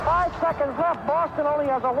seconds left. Boston only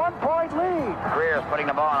has a 1-point lead. Greer's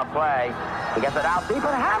putting the ball on a play. He gets it out deep,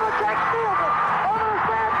 and Havlicek steals it. Over the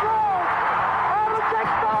stand throws. Havlicek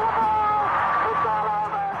stole the ball. It's all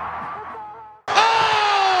over.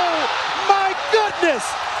 Oh, my goodness!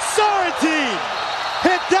 Sorrentine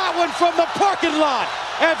hit that one from the parking lot.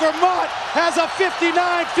 And Vermont has a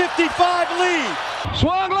 59-55 lead.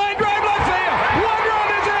 Swung line drive left field. One run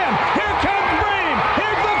is in. Here comes Breen.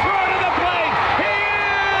 Here's the front of the plate. He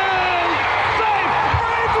is safe.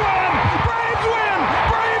 Braves win. Braves win.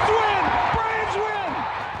 Braves win. Braves win.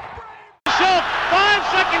 Schultz,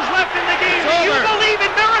 5 seconds left in the game. Do you believe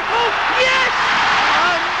in miracles? Yes!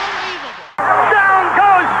 Unbelievable. Down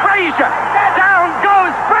goes Frazier. Down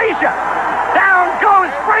goes Frazier. Down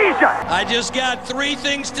goes Frazier. I just got 3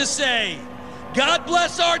 things to say. God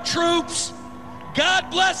bless our troops. God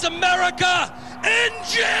bless America. And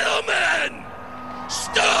gentlemen,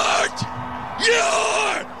 start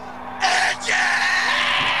your engine!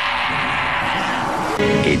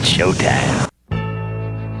 It's showtime.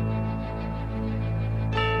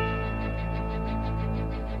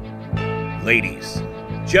 Ladies,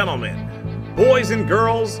 gentlemen, boys and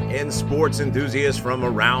girls, and sports enthusiasts from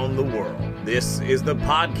around the world. This is the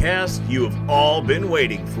podcast you have all been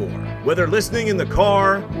waiting for. Whether listening in the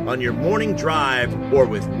car, on your morning drive, or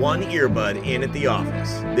with one earbud in at the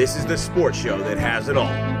office, this is the sports show that has it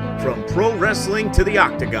all. From pro wrestling to the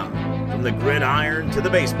octagon, from the gridiron to the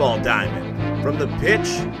baseball diamond, from the pitch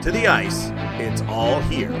to the ice, it's all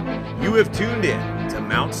here. You have tuned in to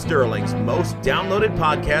Mount Sterling's most downloaded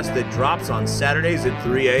podcast that drops on Saturdays at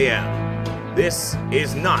 3 a.m. This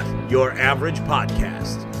is not your average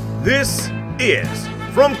podcast. This is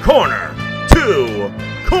From Corner to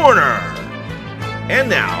Corner. And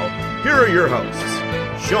now, here are your hosts,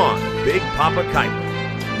 Sean Big Papa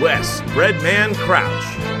Kuiper, Wes Breadman Crouch,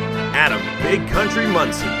 Adam Big Country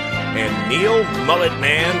Muncie, and Neil Mullet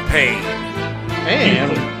Man Payne.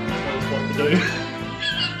 And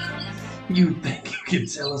you think you can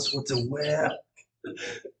tell us what to wear?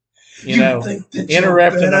 You know,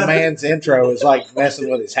 interrupting a man's intro is like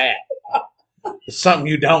messing with his hat. It's something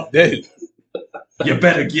you don't do. You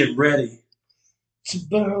better get ready to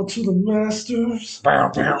bow to the masters.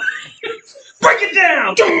 Bow, bow. Break it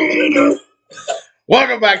down!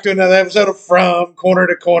 Welcome back to another episode of From Corner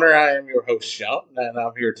to Corner. I am your host, Sean, and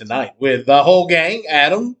I'm here tonight with the whole gang.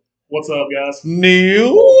 Adam. What's up, guys?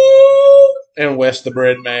 Neil. And Wes the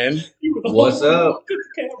Bread Man. What's up?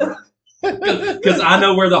 Because I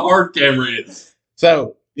know where the hard camera is.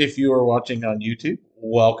 So, if you are watching on YouTube,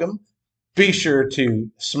 welcome. Be sure to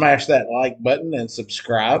smash that like button and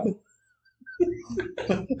subscribe.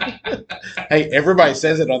 Hey, everybody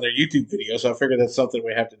says it on their YouTube video, so I figure that's something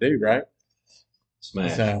we have to do, right?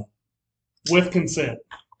 Smash. So. With consent.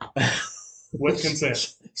 With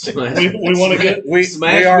consent. Smash. We want to get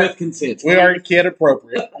Smash with consent. We are kid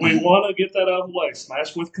appropriate. We want to get that out of the way.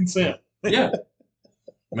 Smash with consent. Yeah.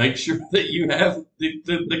 Make sure that you have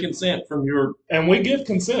the consent from your... And we give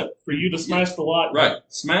consent for you to smash the like. Right.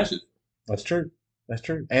 Smash it. That's true. That's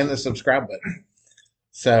true. And the subscribe button.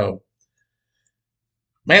 So,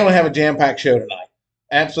 man, we have a jam-packed show tonight.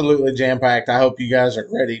 Absolutely jam-packed. I hope you guys are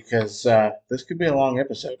ready because this could be a long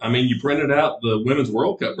episode. I mean, you printed out the Women's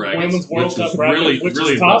World Cup brackets. Women's World Cup bracket, which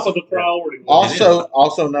is top of the priority.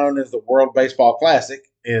 Also known as the World Baseball Classic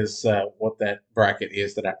is what that bracket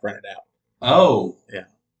is that I printed out. Oh. Yeah.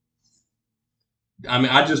 I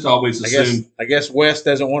mean, I just always assumed. I guess Wes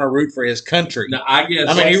doesn't want to root for his country. No, I guess.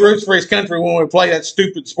 I mean, he roots for his country when we play that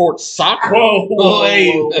stupid sport, soccer.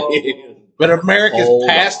 Whoa. But America's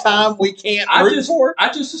pastime, we can't root for.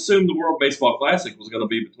 I just assumed the World Baseball Classic was going to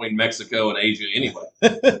be between Mexico and Asia anyway.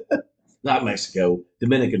 Not Mexico,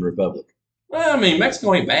 Dominican Republic. Well, I mean,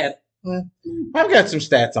 Mexico ain't bad. I've got some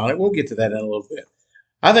stats on it. We'll get to that in a little bit.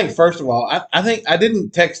 I think, first of all, I think I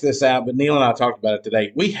didn't text this out, but Neil and I talked about it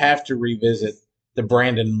today. We have to revisit the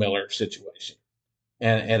Brandon Miller situation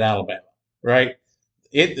at Alabama, right?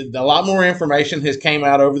 A lot more information has came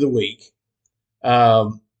out over the week.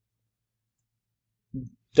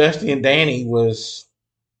 Dusty and Danny was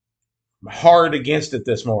hard against it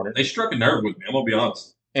this morning. They struck a nerve with me. I'm gonna be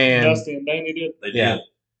honest. And Dusty and Danny did. They did.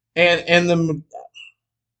 And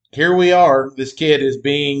here we are. This kid is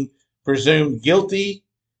being presumed guilty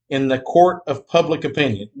in the court of public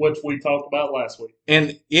opinion, which we talked about last week.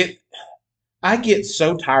 And I get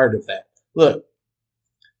so tired of that. Look,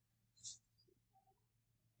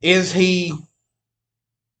 is he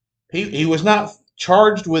was not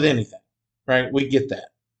charged with anything, right? We get that.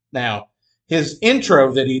 Now, his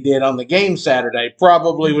intro that he did on the game Saturday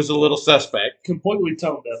probably was a little suspect. Completely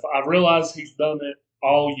tone deaf. I realize he's done it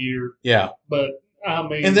all year. Yeah. But I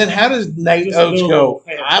mean, And then how does Nate just Oates do a go? little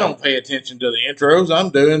hand I don't pay attention to the intros.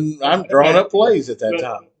 I'm drawing up plays at that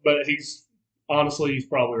time. But he's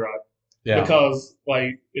probably right. Yeah. Because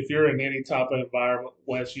if you're in any type of environment,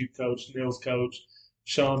 Wes, you coach, Neil's coach,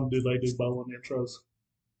 Sean, do they do bowling intros?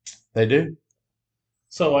 They do.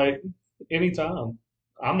 So anytime,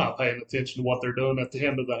 I'm not paying attention to what they're doing at the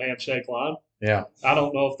end of the handshake line. Yeah. I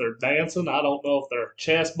don't know if they're dancing. I don't know if they're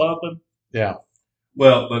chest bumping. Yeah.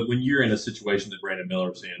 Well, but when you're in a situation that Brandon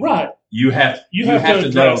Miller's in, right, you have to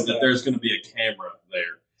know that there's going to be a camera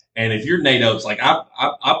there. And if you're Nate Oates,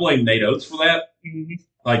 I blame Nate Oates for that. Mm-hmm.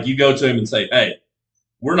 Like, you go to him and say, hey,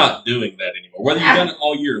 we're not doing that anymore. Whether you've done it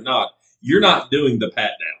all year or not, you're not doing the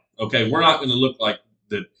pat down. Okay, we're not going to look like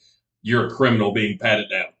that you're a criminal being patted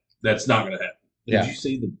down. That's not going to happen. Yeah.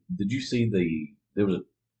 Did you see there was a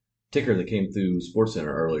ticker that came through SportsCenter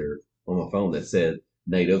earlier on my phone that said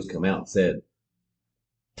Nate Oates come out and said,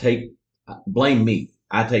 blame me.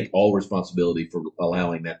 I take all responsibility for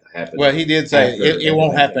allowing that to happen. Well, he did say it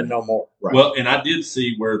won't happen no more. Right. Well, and I did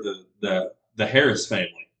see where the Harris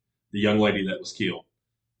family, the young lady that was killed,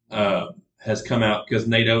 has come out because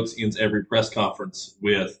Nate Oates ends every press conference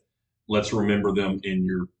with, let's remember them in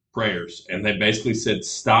your prayers. And they basically said,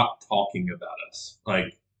 stop talking about us.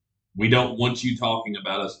 Like, we don't want you talking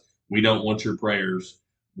about us. We don't want your prayers.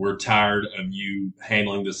 We're tired of you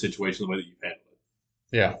handling the situation the way that you've handled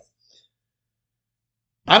it. Yeah.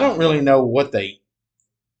 I don't really know what they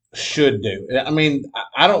should do. I mean,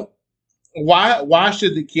 I don't. Why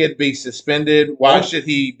should the kid be suspended? Why should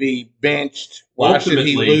he be benched? Why should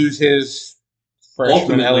he lose his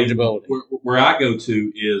freshman eligibility? Where I go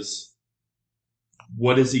to is,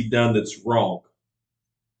 what has he done that's wrong?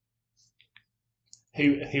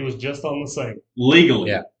 He was just on the scene.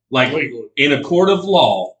 Legally. Yeah. Legally. In a court of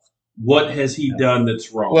law, what has he done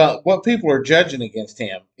that's wrong? Well, what people are judging against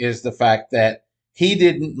him is the fact that he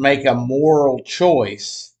didn't make a moral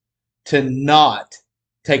choice to not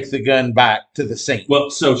take the gun back to the scene. Well,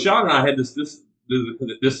 so Sean and I had this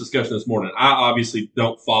discussion this morning. I obviously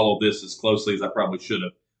don't follow this as closely as I probably should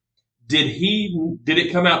have. Did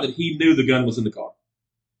it come out that he knew the gun was in the car?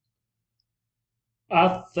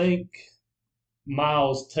 I think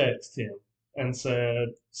Miles texted him and said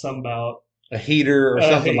something about a heater or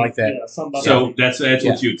something like that. Yeah, something so that's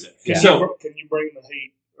what you would say. Can you bring the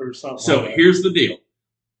heat or something? So here's the deal.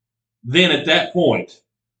 Then at that point,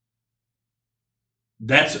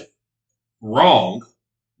 that's wrong.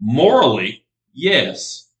 Morally,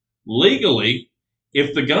 yes. Legally,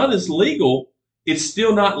 if the gun is legal, it's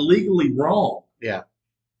still not legally wrong. Yeah.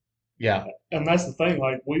 Yeah. And that's the thing.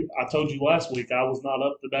 I told you last week, I was not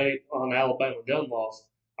up to date on Alabama gun laws.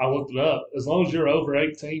 I looked it up. As long as you're over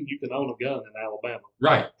 18, you can own a gun in Alabama.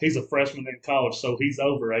 Right. He's a freshman in college, so he's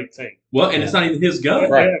over 18. Well, and it's not even his gun.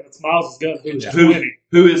 Right. Yeah, it's Miles' gun. Who's 20.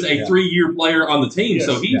 Who is a 3-year player on the team, Yes.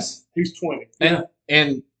 so he's 20.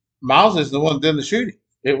 And Miles is the one that did the shooting.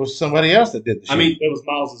 It was somebody else that did the shooting. I mean, it was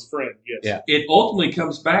Miles' friend, yes. Yeah. It ultimately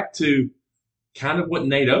comes back to kind of what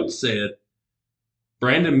Nate Oates said.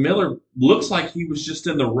 Brandon Miller looks like he was just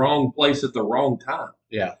in the wrong place at the wrong time.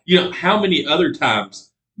 Yeah. You know, how many other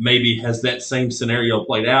times maybe has that same scenario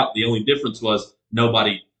played out? The only difference was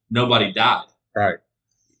nobody died. Right.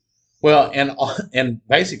 Well, and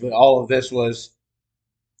basically all of this was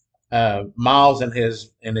Miles and his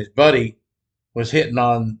buddy was hitting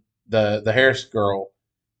on the Harris girl,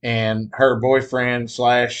 and her boyfriend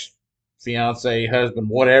 / fiance, husband,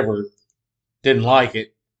 whatever, didn't like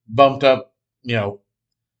it, bumped up,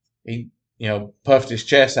 he puffed his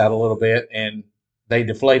chest out a little bit, and they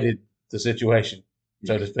deflated the situation,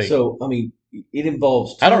 so to speak. So, I mean, it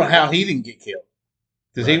involves... I don't know how he didn't get killed,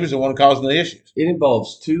 because he was the one causing the issues. It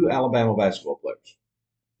involves 2 Alabama basketball players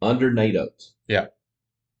under Nate Oates. Yeah.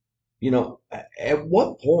 At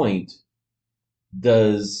what point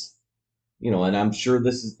does, and I'm sure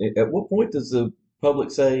this is, at what point does the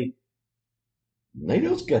public say, Nate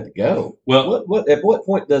Oates got to go? Well, at what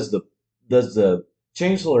point does the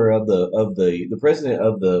chancellor of the president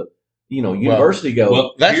of the university go?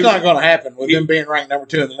 Well, that's not going to happen with them being ranked number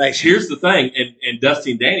 2 in the nation. Here's the thing, and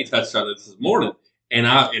Dusty and Danny touched on this morning, and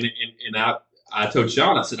I told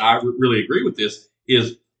Sean, I said I really agree with this.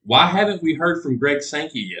 Is why haven't we heard from Greg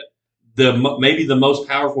Sankey yet? Maybe the most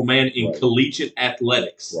powerful man in collegiate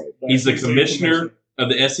athletics. Right. He's the commissioner of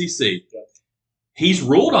the SEC. Yeah. He's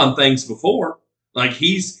ruled on things before. Like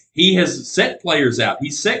he has set players out.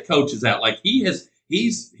 He's set coaches out. Like he's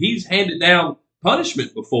handed down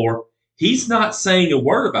punishment before. He's not saying a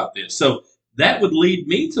word about this. So that would lead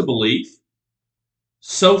me to believe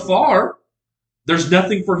so far there's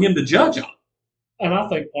nothing for him to judge on. And I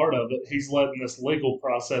think part of it, he's letting this legal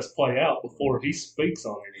process play out before he speaks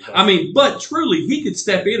on anything. I mean, but truly, he could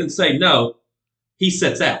step in and say, no, he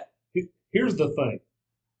sets out. Here's the thing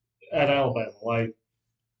at Alabama. Like,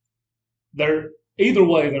 either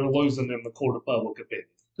way, they're losing in the court of public opinion.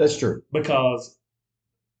 That's true. Because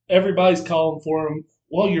everybody's calling for him.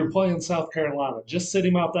 Well, you're playing South Carolina. Just sit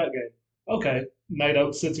him out that game. Okay, Nate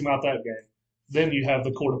Oates sits him out that game. Then you have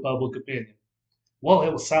the court of public opinion. Well,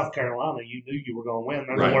 it was South Carolina. You knew you were going to win.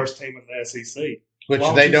 They're the worst team in the SEC. Which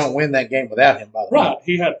they don't win that game without him, by the way. Right.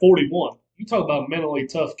 He had 41. You talk about a mentally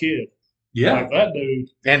tough kid. Yeah. Like that dude.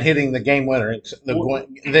 And hitting the game winner,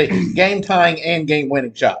 the game tying and game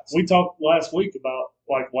winning shots. We talked last week about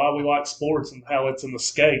like why we like sports and how it's an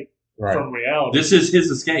escape from reality. This is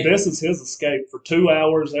his escape. This is his escape for 2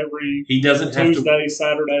 hours every he doesn't Tuesday, have to,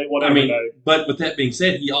 Saturday, whatever day. But with that being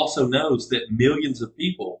said, he also knows that millions of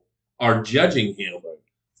people are judging him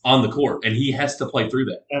on the court, and he has to play through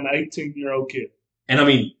that. An 18-year-old kid. And I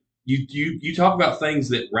mean, you talk about things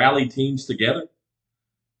that rally teams together.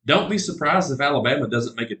 Don't be surprised if Alabama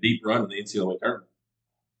doesn't make a deep run in the NCAA tournament.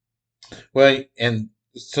 Well, and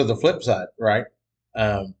so the flip side, right?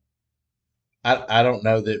 I don't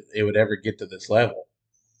know that it would ever get to this level,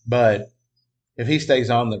 but if he stays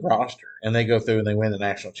on the roster and they go through and they win the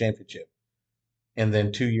national championship, and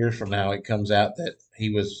then 2 years from now it comes out that he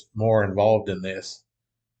was more involved in this,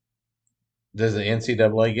 does the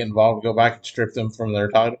NCAA get involved and go back and strip them from their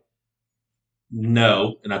title?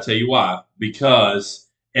 No, and I'll tell you why. Because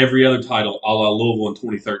every other title, a la Louisville in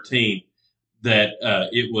 2013, that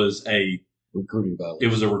it was a recruiting violation.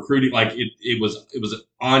 It was a recruiting, like it was an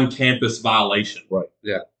on-campus violation. Right.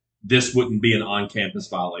 Yeah. This wouldn't be an on-campus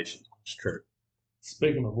violation. It's true.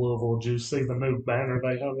 Speaking of Louisville, did you see the new banner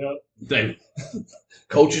they hung up?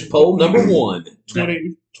 Coaches poll number 1.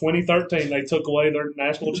 2013, they took away their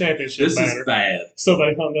national championship this banner. This is bad. So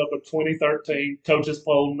they hung up a 2013 Coaches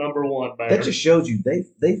poll number 1 banner. That just shows you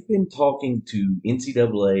they've been talking to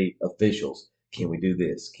NCAA officials. Can we do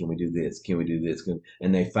this? Can we do this? Can we do this?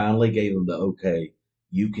 And they finally gave them the okay.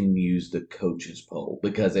 You can use the coaches poll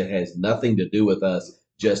because it has nothing to do with us,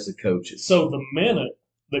 just the coaches. So the minute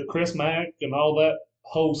that Chris Mack and all that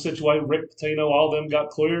whole situation, Rick Pitino, all them got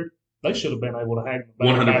cleared, they should have been able to hang the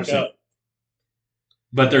banner 100%. back up.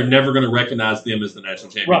 But they're never going to recognize them as the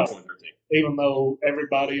national champion in 2013. Even though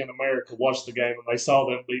everybody in America watched the game and they saw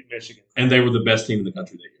them beat Michigan. And they were the best team in the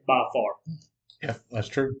country that year. By far. Yeah, that's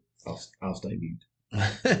true. I'll stay mute.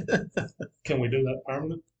 Can we do that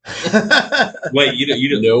permanent? Wait,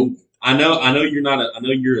 you don't. No. I know you're not a. I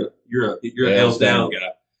know you're an L's down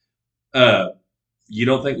guy. You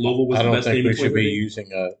don't think Louisville was the best team? I don't think we should be using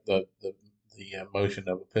the motion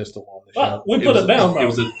of a pistol on the show. We put it down. It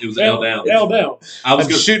was an L down. L down. I was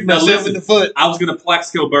going to shoot myself in the foot. I was going to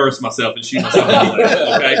Plaxico Burris myself and shoot myself in the leg.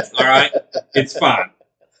 Okay, all right, it's fine.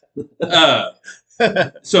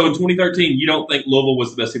 So in 2013, you don't think Louisville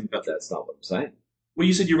was the best team in the country? That's not what I'm saying. Well,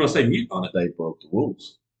 you said you were going to say mute on it. They broke the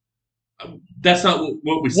rules. That's not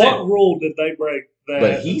what we said. What rule did they break?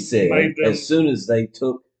 But he said as soon as they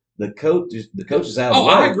took the coaches out of the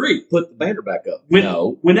way, I agree. Put the banner back up.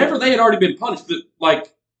 Whenever they had already been punished,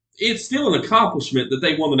 it's still an accomplishment that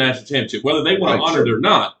they won the national championship, whether they want to honor it or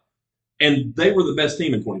not. And they were the best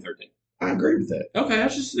team in 2013. I agree with that. Okay, I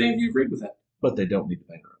was just saying if you agreed with that. But they don't need the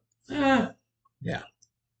banner up. Yeah.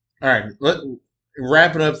 All right.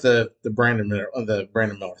 Wrapping up the Brandon Miller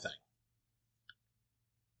thing.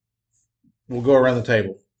 We'll go around the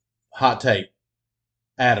table. Hot take.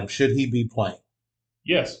 Adam, should he be playing?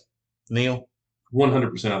 Yes. Neil?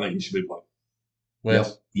 100% I think he should be playing.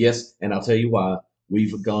 Well, yes, and I'll tell you why.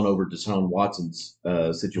 We've gone over Deshaun Watson's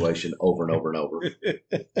situation over and over and over.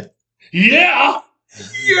 Yeah!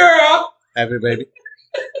 Happy baby.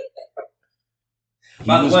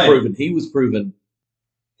 He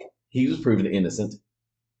was proven innocent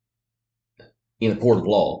in a court of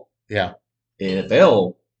law. Yeah.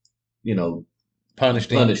 NFL,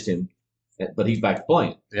 punished him, but he's back to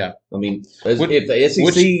playing. Yeah. I mean, if the SEC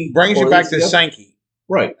which brings you back to Sankey,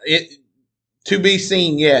 right? It to be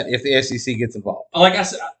seen yet if the SEC gets involved. Like I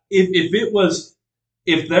said, if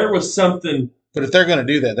there was something, but if they're going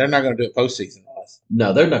to do that, they're not going to do it postseason.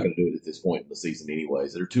 No, they're not going to do it at this point in the season,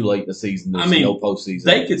 anyways. They're too late in the season. There's no postseason.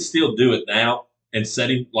 They could still do it now and set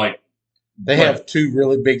him They have 2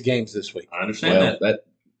 really big games this week. I understand that.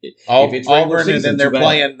 Auburn, and then they're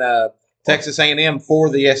playing Texas A&M for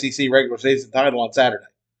the SEC regular season title on Saturday.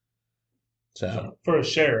 So for a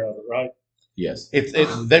share of it, right? Yes.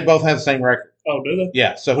 They both have the same record. Oh, do they?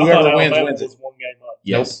 Yeah. So whoever wins it. One game up.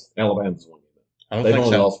 Yes, Alabama's 1 game up. They've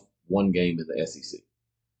only lost 1 game in the SEC.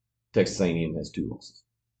 Texas A&M has 2 losses.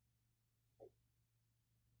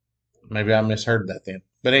 Maybe I misheard that then.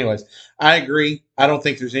 But anyways, I agree. I don't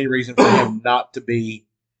think there's any reason for him not to be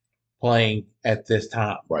playing at this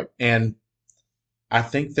time. Right. And I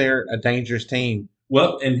think they're a dangerous team.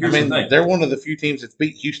 Well, and here's the thing. They're one of the few teams that's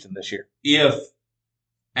beat Houston this year. If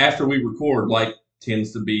after we record, like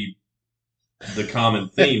tends to be the common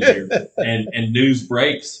theme here, and news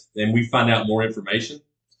breaks and we find out more information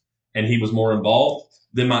and he was more involved,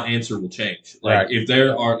 then my answer will change. Like Right. if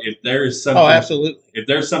there is something, absolutely. if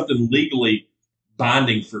there's something legally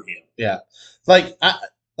binding for him. Yeah. Like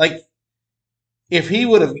if he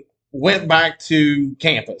would have went back to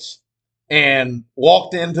campus and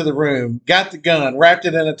walked into the room, got the gun, wrapped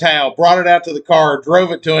it in a towel, brought it out to the car,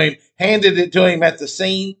 drove it to him, handed it to him at the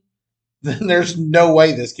scene, then there's no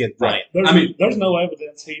way this kid played. There's no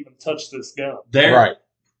evidence he even touched this gun. Right.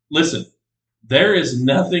 Listen, there is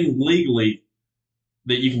nothing legally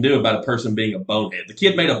that you can do about a person being a bonehead. The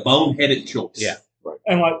kid made a boneheaded choice. Yeah. Right.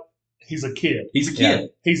 And like, he's a kid. He's a kid. Yeah.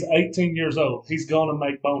 He's 18 years old. He's going to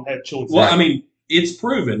make bonehead choices. Well, I mean, it's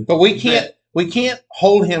proven. But we can't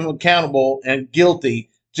hold him accountable and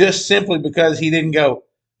guilty just simply because he didn't go,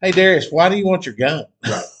 "Hey Darius, why do you want your gun?"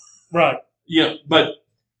 Right. Right. Yeah, but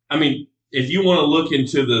I mean, if you want to look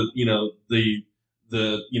into the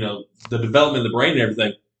development of the brain and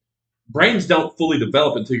everything, brains don't fully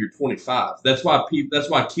develop until you're 25. That's why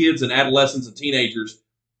kids and adolescents and teenagers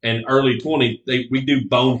and early 20 we do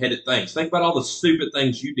boneheaded things. Think about all the stupid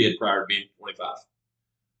things you did prior to being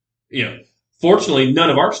 25. Fortunately, none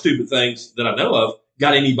of our stupid things that I know of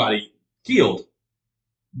got anybody killed.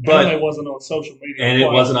 But and it wasn't on social media. And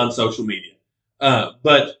it wasn't on social media.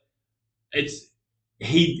 But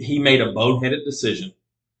he made a boneheaded decision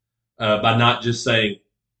by not just saying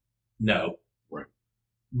no. Right.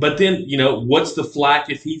 But then, what's the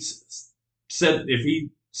flack if he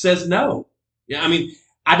says no? Yeah, I mean,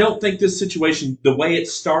 I don't think this situation, the way it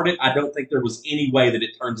started, I don't think there was any way that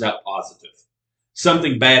it turns out positive.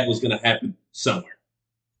 Something bad was going to happen somewhere.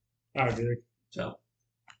 I agree. So,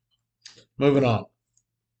 moving on.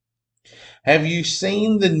 Have you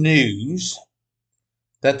seen the news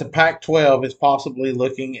that the Pac-12 is possibly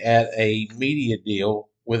looking at a media deal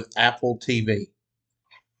with Apple TV?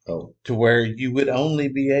 Oh, to where you would only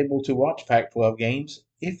be able to watch Pac-12 games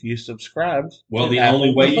if you subscribed. Well, the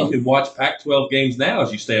only way you can watch Pac-12 games now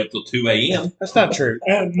is you stay up till 2 a.m. That's not true.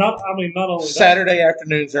 And not only that, Saturday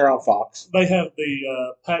afternoons are on Fox. They have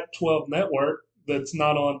the Pac-12 network that's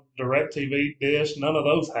not on DirecTV, Dish. None of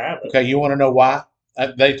those have it. Okay, you want to know why?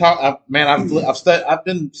 I've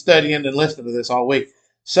been studying and listening to this all week.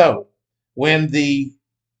 So when the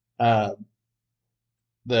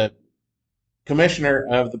commissioner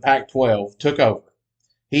of the Pac-12 took over,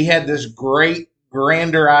 he had this great,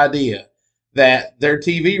 grander idea that their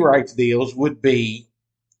TV rights deals would be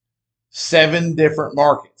 7 different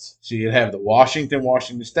markets. So you'd have the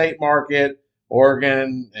Washington State market,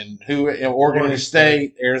 Oregon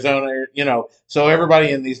State, Arizona, so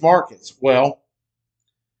everybody in these markets. Well,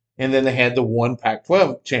 and then they had the one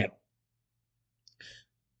Pac-12 channel.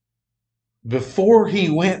 Before he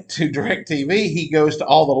went to DirecTV, he goes to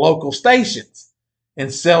all the local stations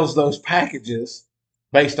and sells those packages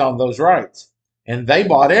based on those rights. And they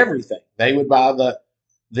bought everything. They would buy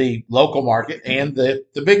the local market and the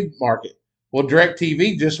big market. Well,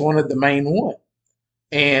 DirecTV just wanted the main one.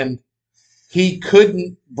 And he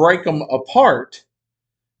couldn't break them apart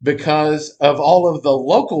because of all of the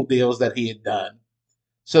local deals that he had done.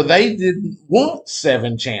 So they didn't want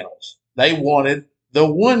 7 channels. They wanted the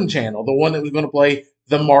one channel, the one that was going to play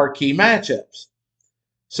the marquee matchups.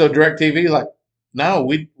 So DirecTV like, no,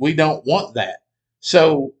 we don't want that.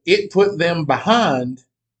 So it put them behind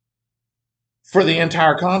for the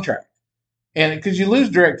entire contract. And because you lose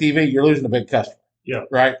DirecTV, you're losing a big customer. Yeah.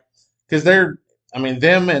 Right? Because them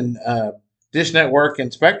and Dish Network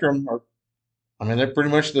and Spectrum they're pretty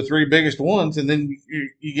much the 3 biggest ones. And then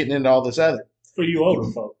you're getting into all this other. For you older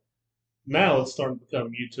folk. Now it's starting to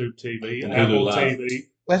become YouTube TV, And Apple Hulu Live. TV,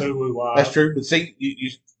 That's, Hulu Live. That's true. But see,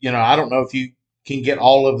 I don't know if you can get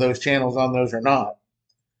all of those channels on those or not.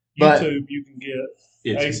 But YouTube, you can get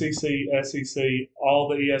ACC, SEC, all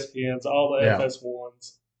the ESPNs, all the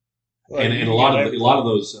FS1s. And a lot of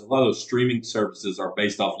those streaming services are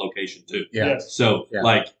based off location too. Yeah. Yes. So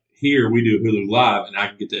like here we do Hulu Live, and I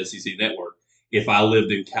can get the SEC network. If I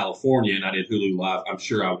lived in California and I did Hulu Live, I'm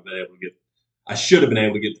sure I would have been able to get. I should have been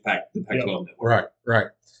able to get the Pac-12 network. Right.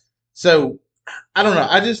 So I don't know.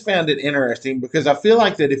 I just found it interesting because I feel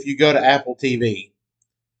like that if you go to Apple TV,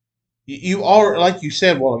 you are, like you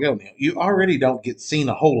said a while ago, Neil, you already don't get seen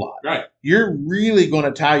a whole lot. Right. You're really going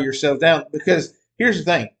to tie yourself down because here's the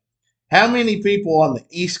thing. How many people on the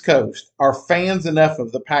East Coast are fans enough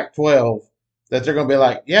of the Pac-12 that they're going to be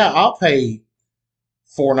like, yeah, I'll pay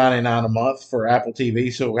 $4.99 a month for Apple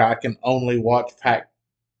TV so I can only watch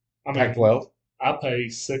Pac-12? I pay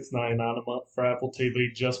 $6.99 a month for Apple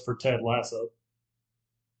TV just for Ted Lasso.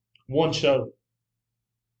 One show.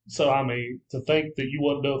 So, I mean, to think that you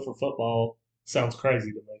wouldn't do it for football sounds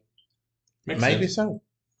crazy to me. Maybe so.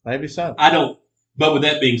 I don't. But with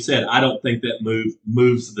that being said, I don't think that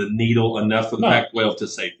moves the needle enough for the Pac-12 to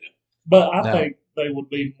save them. But I think they would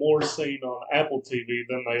be more seen on Apple TV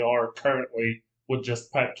than they are currently with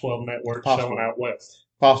just Pac-12 network showing out west.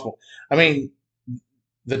 Possible. I mean,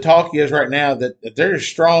 the talk is right now that there's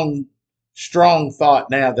strong thought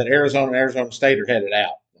now that Arizona and Arizona State are headed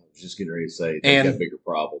out. I was just getting ready to say they've got bigger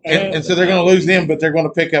problems. And so they're going to lose them, but they're going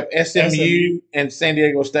to pick up SMU and San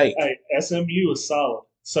Diego State. Hey, SMU is solid.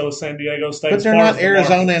 So is San Diego State. But they're not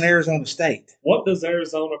Arizona and Arizona State. What does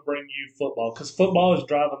Arizona bring you football? Because football is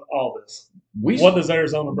driving all this. What does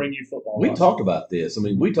Arizona bring you football? We talked about this. I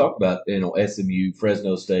mean, we talked about SMU,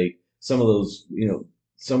 Fresno State, some of those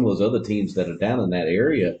other teams that are down in that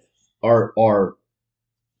area are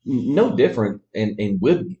no different and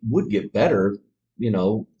would get better.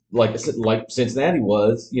 Like Cincinnati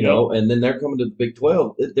was. And then they're coming to the Big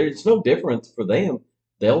 12. There's no difference for them.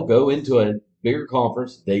 They'll go into a bigger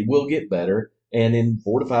conference. They will get better. And in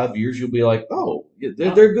 4 to 5 years, you'll be like, oh,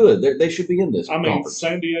 they're good. They should be in this conference.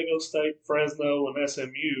 San Diego State, Fresno, and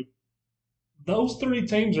SMU, those three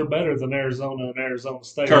teams are better than Arizona and Arizona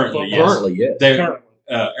State. Currently, yes. Currently.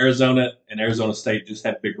 Arizona and Arizona State just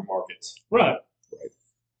have bigger markets. Right.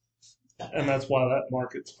 And that's why that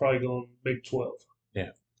market's probably going Big 12.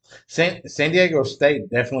 Yeah. San Diego State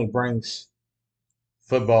definitely brings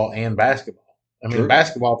football and basketball. I mean,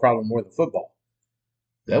 basketball probably more than football.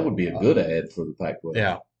 That would be a good ad for the Pac-12.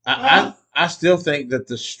 Yeah. I still think that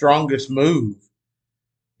the strongest move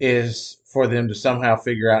is for them to somehow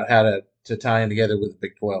figure out how to tie in together with the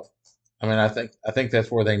Big 12. I mean, I think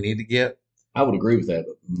that's where they need to get. I would agree with that,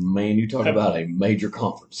 but man, you talk about a major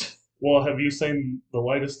conference. Well, have you seen the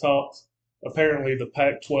latest talks? Apparently, the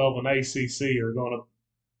Pac-12 and ACC are going to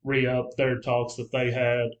re-up their talks that they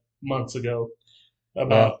had months ago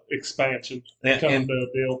about expansion coming to a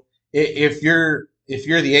deal. If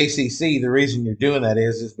you're the ACC, the reason you're doing that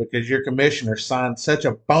is because your commissioner signed such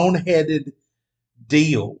a boneheaded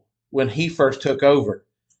deal when he first took over.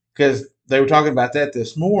 Because they were talking about that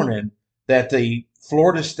this morning, that the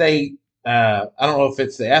Florida State, I don't know if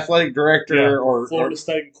it's the athletic director or Florida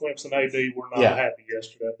State and Clemson AD were not happy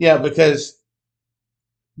yesterday. Yeah, because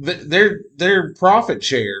their profit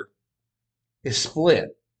share is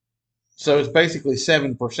split. So it's basically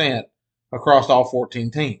 7% across all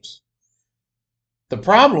 14 teams. The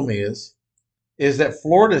problem is that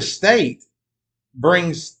Florida State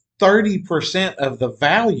brings 30% of the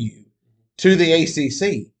value to the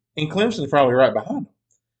ACC, and Clemson's probably right behind them.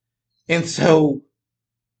 And so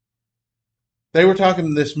they were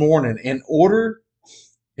talking this morning, in order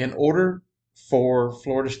for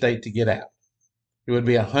Florida State to get out, it would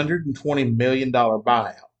be a $120 million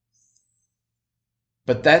buyout.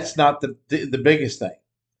 But that's not the biggest thing.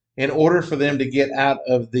 In order for them to get out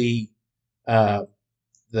of the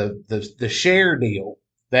share deal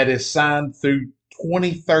that is signed through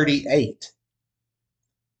 2038,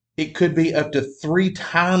 it could be up to 3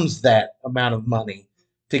 times that amount of money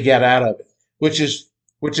to get out of it, which is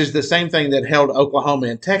the same thing that held Oklahoma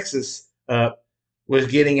and Texas up, was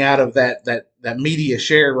getting out of that media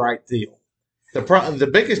share right deal. The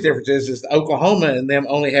biggest difference is that Oklahoma and them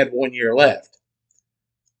only had 1 year left.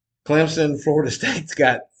 Clemson, Florida State's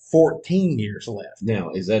got 14 years left.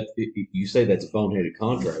 Now, is that, you say that's a boneheaded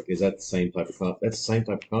contract? Is that the same type of contract? That's the same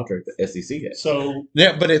type of contract that SEC has. So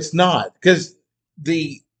yeah, but it's not, because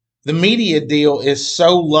the media deal is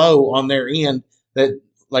so low on their end that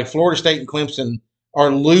like Florida State and Clemson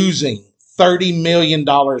are losing $30 million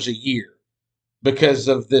a year because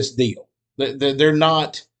of this deal. They're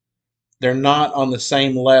not on the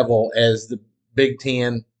same level as the Big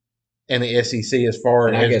Ten and the SEC as far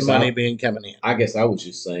as money being coming in. I guess I was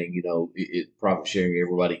just saying, profit sharing,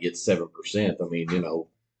 everybody gets 7%. I mean,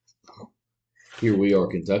 here we are,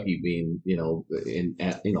 Kentucky being,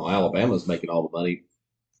 Alabama's making all the money,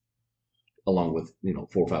 along with 4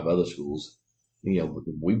 or 5 other schools. We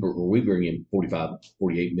bring in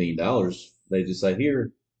 $48 million. They just say,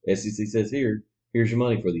 here, SEC says, here's your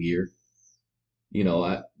money for the year.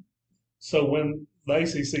 So when the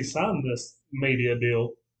ACC signed this media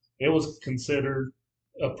deal, it was considered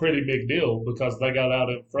a pretty big deal because they got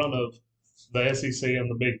out in front of the SEC and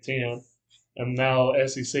the Big Ten. And now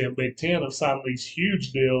SEC and Big Ten have signed these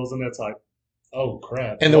huge deals, and it's like, Oh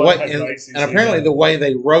crap! And the What way has the and ACC apparently done? the way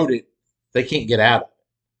they wrote it, they can't get out of it.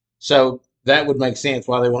 So that would make sense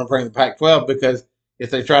why they want to bring the Pac-12, because if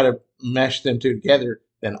they try to mesh them two together,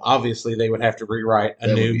 then obviously they would have to rewrite a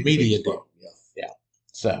That would new be the media biggest deal. problem, yeah. Yeah.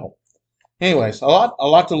 So, anyways, a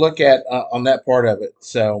lot to look at on that part of it.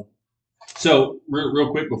 So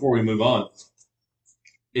real quick before we move on,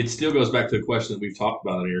 it still goes back to the question that we've talked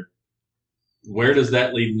about here. Where does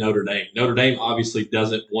that leave Notre Dame? Notre Dame obviously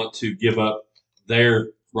doesn't want to give up their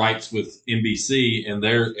rights with NBC and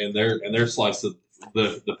their slice of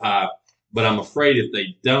the pie, but I'm afraid if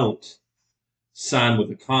they don't sign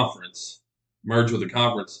with a conference, merge with a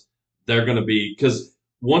conference, they're going to be, because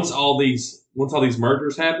once all these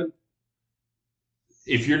mergers happen,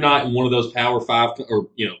 if you're not in one of those Power 5 or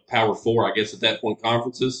Power 4, I guess at that point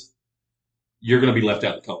conferences, you're going to be left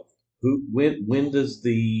out of the cold. When does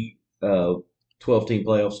the 12-team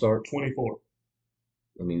playoff start? 24.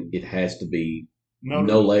 I mean, it has to be Notre-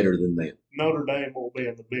 no later than that. Notre Dame will be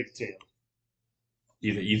in the Big Ten.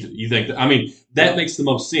 You think that? I mean, that makes the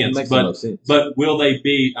most sense. Makes the most sense. But will they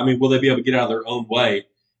be? I mean, will they be able to get out of their own way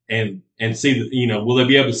and see the? Will they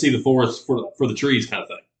be able to see the forest for the trees kind of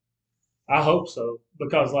thing? I hope so,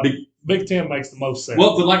 because Big Ten makes the most sense.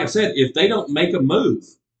 Well, but like I said, if they don't make a move,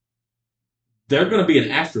 they're going to be an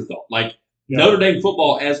afterthought. Like Notre Dame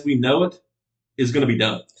football, as we know it, is going to be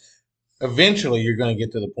done. Eventually, you're going to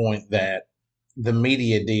get to the point that the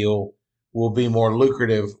media deal will be more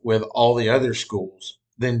lucrative with all the other schools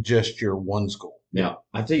than just your one school. Now,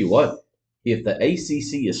 I tell you what, if the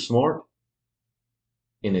ACC is smart,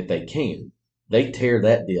 and if they can, they tear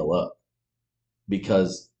that deal up,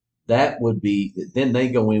 because that would be, then they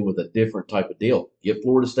go in with a different type of deal. Get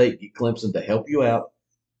Florida State, get Clemson to help you out,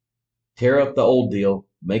 tear up the old deal,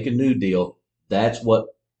 make a new deal. That's what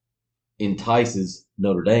entices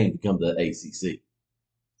Notre Dame to come to the ACC.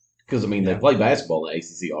 Because, I mean, they play basketball in the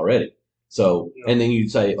ACC already. So, and then you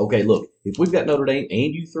say, okay, look, if we've got Notre Dame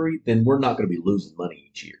and you three, then we're not going to be losing money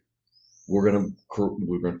each year. We're going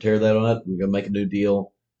to tear that up. We're going to make a new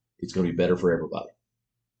deal. It's going to be better for everybody.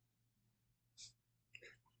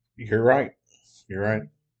 You're right.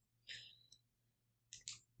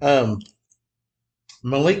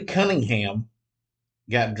 Malik Cunningham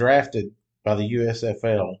got drafted by the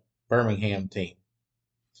USFL Birmingham team.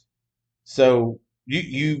 So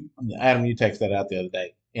you Adam, you texted that out the other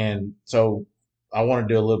day. And so I want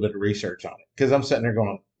to do a little bit of research on it, because I'm sitting there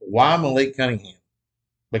going, why Malik Cunningham?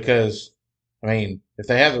 Because, I mean, if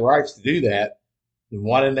they have the rights to do that, then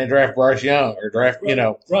why didn't they draft Bryce Young or draft,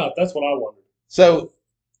 Right, that's what I wondered. So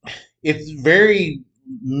it's very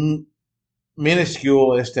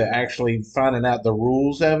minuscule as to actually finding out the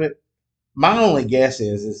rules of it. My only guess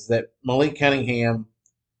is that Malik Cunningham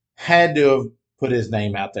had to have put his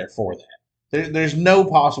name out there for that. There's no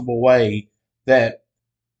possible way that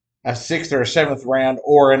a 6th or a 7th round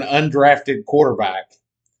or an undrafted quarterback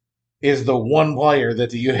is the one player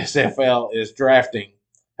that the USFL is drafting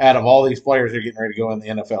out of all these players that are getting ready to go in the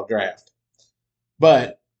NFL draft.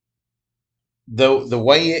 But the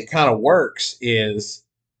way it kind of works is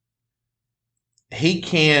he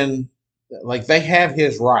can, like, they have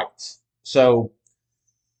his rights. So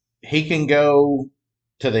he can go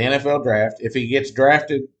to the NFL draft. If he gets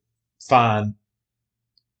drafted, fine.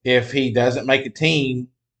 If he doesn't make a team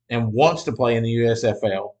and wants to play in the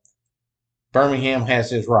USFL, Birmingham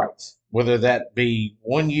has his rights. Whether that be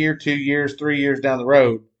 1 year, 2 years, 3 years down the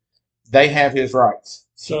road, they have his rights.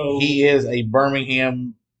 So he is a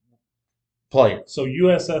Birmingham player. So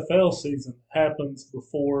USFL season happens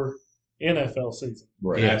before NFL season.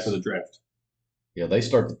 Right. After the draft. Yeah, they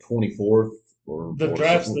start the 24th. The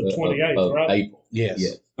draft's the 28th, right? April.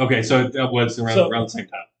 Yes. Okay, so that was around the same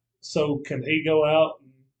time. So can he go out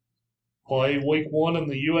and play week 1 in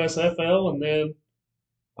the USFL and then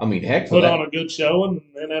I mean, heck, put on a good showing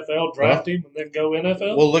and NFL draft him and then go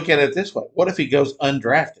NFL? Well, look at it this way. What if he goes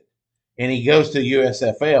undrafted and he goes to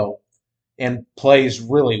USFL and plays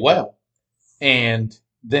really well? And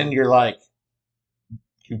then you're like,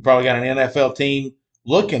 you've probably got an NFL team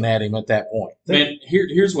looking at him at that point. Man,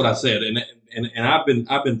 here's what I said, and I've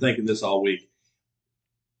been thinking this all week.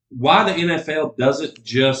 Why the NFL doesn't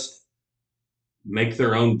just make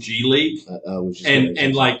their own G League,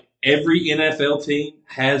 and like every NFL team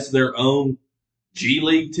has their own G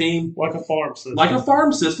League team, like a farm system. Like a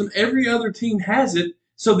farm system, every other team has it.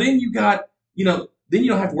 So then you got, then you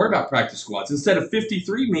don't have to worry about practice squads. Instead of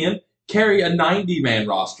 53 men, carry a 90-man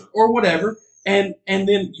roster or whatever. And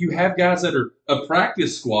then you have guys that are a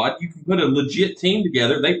practice squad. You can put a legit team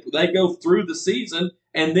together. They go through the season,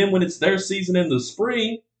 and then when it's their season in the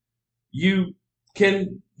spring, you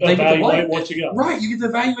can they get to play. Evaluate what you got. Right, you get to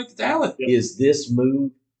evaluate the talent. Is this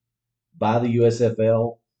move by the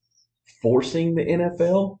USFL forcing the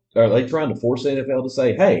NFL? Are they trying to force the NFL to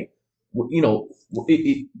say, hey, we know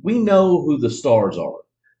who the stars are.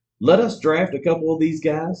 Let us draft a couple of these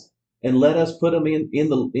guys and let us put them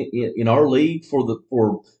in our league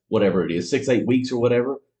for whatever it is, 6-8 weeks or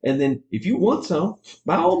whatever. And then if you want some,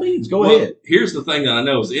 by all means, go ahead. Here's the thing that I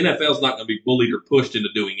know is the NFL's not going to be bullied or pushed into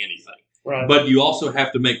doing anything. Right. But you also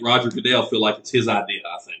have to make Roger Goodell feel like it's his idea,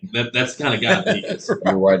 I think. That's the kind of guy that he is.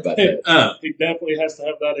 You're right about that. He definitely has to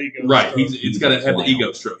have that ego. Right. stroke. He's got to have the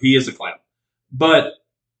ego stroke. He is a clown. But,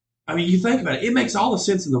 I mean, you think about it. It makes all the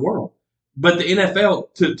sense in the world. But the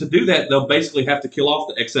NFL, to do that, they'll basically have to kill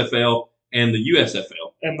off the XFL and the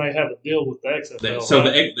USFL. And they have a deal with the XFL. So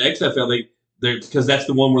right? the XFL, because that's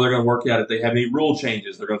the one where they're going to work out if they have any rule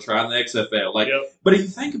changes. They're going to try it in the XFL. But if you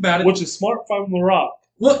think about it, which is smart from The Rock.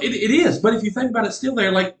 Well, it is. But if you think about it, still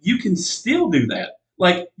there, like you can still do that.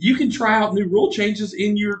 Like you can try out new rule changes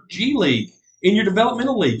in your G League, in your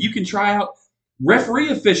developmental league. You can try out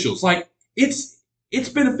referee officials. Like it's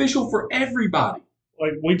beneficial for everybody.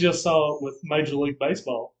 Like we just saw with Major League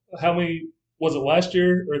Baseball. How many was it last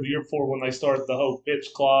year or the year before when they started the whole pitch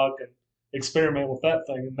clock and experiment with that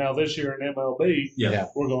thing? And now this year in MLB,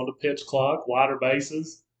 we're going to pitch clock, wider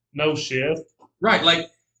bases, no shift. Right, like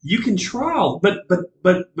you can trial, but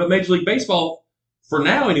Major League Baseball, for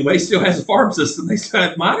now anyway, still has a farm system. They still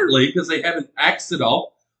have minor league because they haven't axed it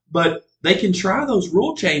all. But they can try those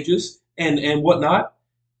rule changes and whatnot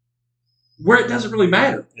where it doesn't really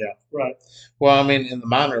matter. Yeah, right. Well, I mean, in the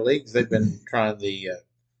minor leagues, they've been trying the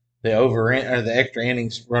the extra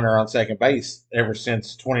innings runner on second base ever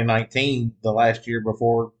since 2019, the last year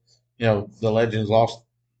before the Legends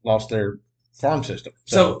lost their farm system.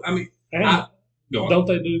 So I mean, don't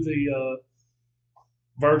they do the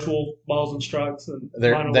virtual balls and strikes and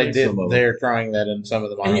they're trying that in some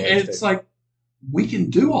of the minor leagues. And it's like we can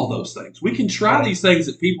do all those things. We can try these things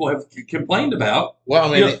that people have complained about.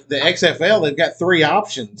 Well, I mean, the XFL, they've got 3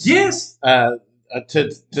 options. Yes.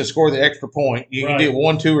 To score the extra point. You can do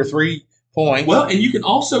 1, 2, or 3 points. Well, and you can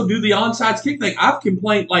also do the onside kick thing. I've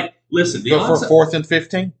complained, listen. Go for 4th and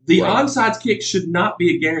 15? The onside kick should not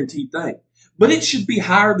be a guaranteed thing. But it should be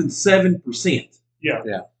higher than 7%.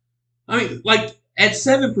 Yeah. I mean, at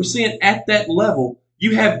 7% at that level,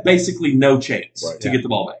 you have basically no chance to get the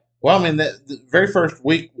ball back. Well, I mean, the very first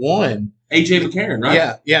week 1. A.J. McCarron,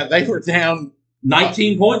 right? Yeah, they were down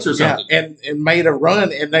 19 points or something. Yeah, and made a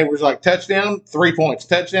run, and they was like, touchdown, 3 points,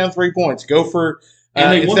 touchdown, 3 points. Go for,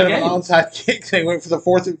 instead of an onside kick, they went for the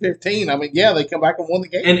 4th and 15. I mean, they come back and won the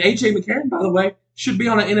game. And A.J. McCarron, by the way, should be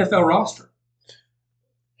on an NFL roster.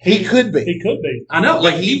 He could be. He could be. I know.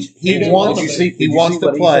 He wants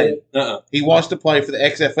to play. He wants to play for the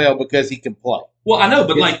XFL because he can play. Well, I know,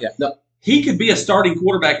 but he could be a starting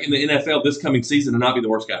quarterback in the NFL this coming season and not be the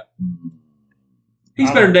worst guy.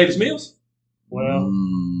 He's better than Davis Mills. Well,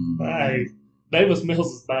 hey, Davis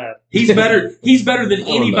Mills is bad. He's better. He's better than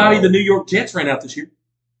anybody the New York Jets ran out this year.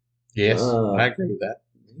 Yes, I agree with that.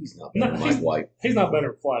 He's not better than Mike White. He's not better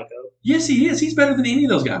than Flacco. Yes, he is. He's better than any of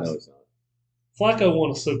those guys. No, he's not. Flacco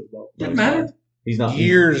won a Super Bowl. Doesn't matter. He's not.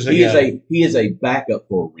 Years he ago. He is a backup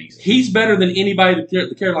for a reason. He's better than anybody that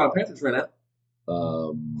the Carolina Panthers ran out.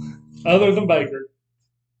 Other than Baker.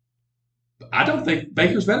 I don't think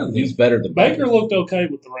Baker's better than him. He's better than Baker. Looked okay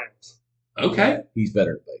with the Rams. Okay. He's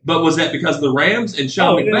better than Baker. But was that because of the Rams and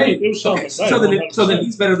Sean McVay? It was Sean McVay. So then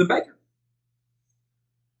he's better than Baker.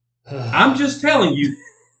 I'm just telling you,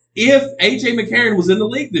 if A.J. McCarron was in the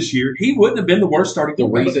league this year, he wouldn't have been the worst starting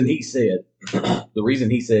quarterback. The reason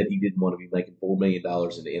he said he didn't want to be making $4 million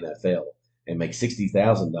in the NFL and make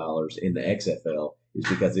 $60,000 in the XFL is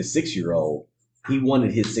because his 6-year-old, he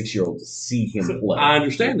wanted his 6-year-old to see him play. I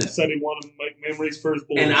understand that. Said he wanted to make memories for his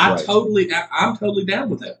boys. And I'm totally down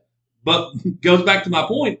with that. But goes back to my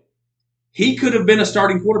point. He could have been a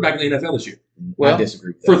starting quarterback in the NFL this year. Well, I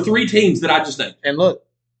disagree with that. For 3 teams that I just named. And look,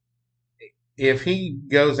 if he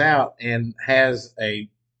goes out and has a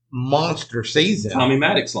monster season, Tommy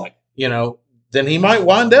Maddox then he might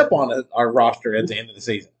wind up on our roster at the end of the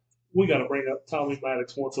season. We got to bring up Tommy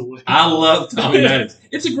Maddox once a week. I love Tommy Maddox.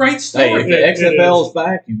 It's a great story. Hey, if the XFL is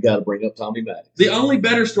back, you've got to bring up Tommy Maddox. The only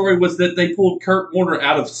better story was that they pulled Kurt Warner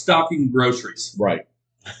out of stocking groceries. Right.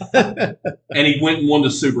 And he went and won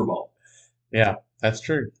the Super Bowl. Yeah, that's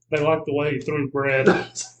true. They like the way he threw bread.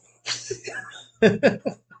 That's pretty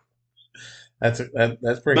but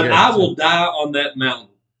good. But I will die on that mountain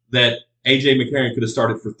that A.J. McCarron could have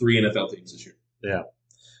started for 3 NFL teams this year. Yeah.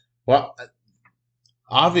 Well,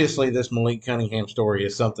 obviously this Malik Cunningham story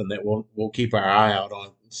is something that we'll keep our eye out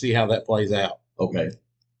on, see how that plays out. Okay.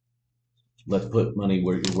 Let's put money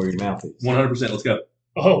where your mouth is. 100%. Let's go.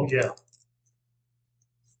 Oh, yeah.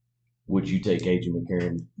 Would you take AJ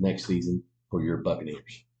McCarron next season for your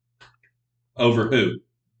Buccaneers? Over who?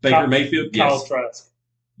 Baker Mayfield? Kyle Yes. Trask.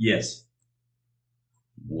 Yes.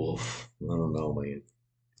 Woof. I don't know, man.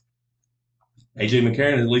 AJ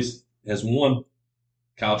McCarron at least has won.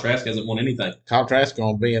 Kyle Trask hasn't won anything. Kyle Trask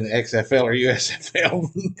going to be in the XFL or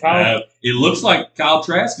USFL. It looks like Kyle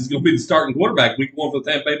Trask is going to be the starting quarterback week 1 for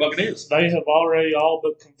the Tampa Bay Buccaneers. They have already all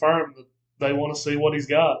but confirmed that they want to see what he's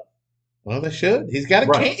got. Well, they should. He's got a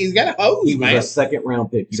Right. he's got a hose, He was man. a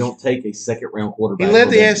second-round pick. You don't take a second-round quarterback. He led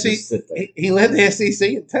for the them to SEC. just sit there. He led the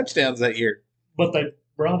SEC in touchdowns that year. But they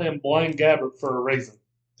brought in Blaine Gabbert for a reason.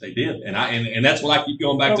 They did, and that's what I keep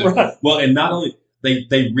going back to. Right. Well, and not only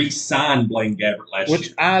they re-signed Blaine Gabbert last Which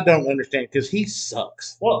year, I don't understand because he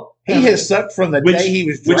sucks. Well, He has sucked from the day he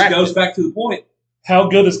was which drafted. goes back to the point. how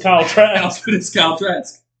good is Kyle Trask? How good is Kyle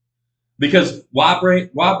Trask? Because why bring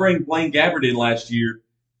Blaine Gabbert in last year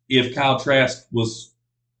if Kyle Trask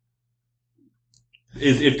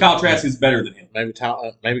if Kyle Trask is better than him? Maybe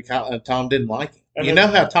Tom didn't like him. And you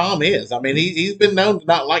then- know how Tom is. I mean, he's been known to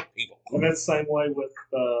not like people. And that's the same way with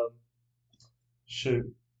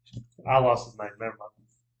shoot. I lost his name. Never mind.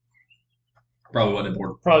 Probably wasn't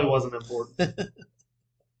important. Probably wasn't important.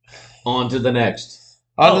 On to the next.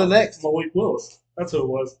 On to the next. Malik Willis. That's who it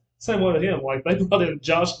was. Same way with him. Like they brought in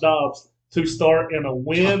Josh Dobbs to start in a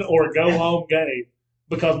win or go home game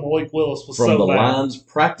because Malik Willis was From so the bad. Lions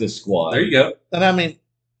practice squad. There you go. And I mean,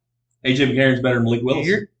 AJ McCarron's better than Malik Willis.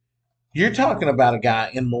 You're talking about a guy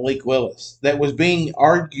in Malik Willis that was being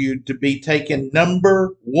argued to be taken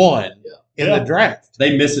number 1 in the draft.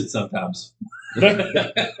 They miss it sometimes.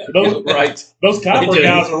 Those, Right. Those Copper They do.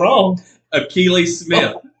 guys are wrong. Achilles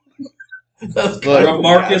Smith. Look,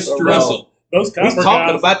 Marcus Russell. Those Copper He's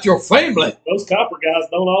talking guys. about your family. Those Copper guys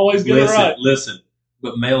don't always get it right. Listen.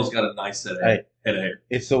 But Male's got a nice head of hair.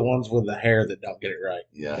 It's the ones with the hair that don't get it right.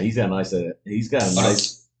 Yeah, he's got a nice. He's got a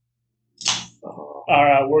nice. All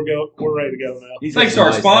right, we're ready to go now. He's Thanks got to a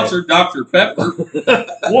our nice sponsor, Dr. Pepper.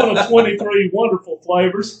 One of 23 wonderful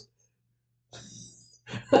flavors.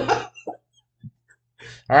 All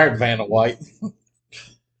right, Vanna White.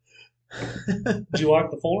 Did you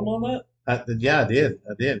like the form on that? Yeah, I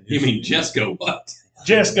did. You mean Jesco what?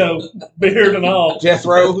 Jesco, beard and all.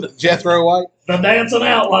 Jethro White. The dancing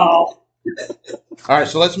outlaw. All right,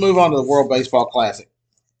 so let's move on to the World Baseball Classic.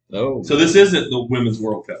 Oh, So this isn't the Women's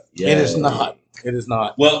World Cup. yeah. It is not. It is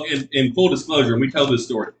not. Well, in full disclosure, and we told this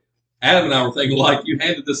story, Adam and I were thinking, like, you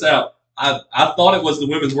handed this out. I thought it was the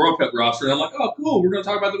Women's World Cup roster, and I'm like, oh, cool, we're going to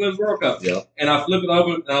talk about the Women's World Cup. Yeah. And I flip it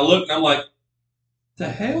over, and I look, and I'm like, the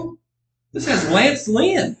hell? This has Lance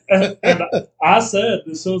Lynn. And I said,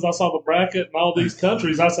 as soon as I saw the bracket and all these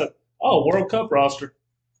countries, I said, oh, World Cup roster.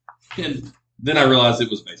 And then I realized it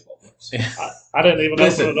was baseball players. I didn't even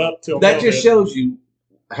Listen, open it up till That now just then. shows you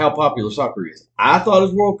how popular soccer is. I thought it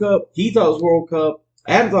was World Cup. He thought it was World Cup.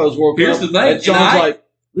 Adam thought it was World Here's Cup. the thing, And John's and like,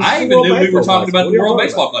 this I is even the World knew we were Baseball talking Classic. about What the are you World talking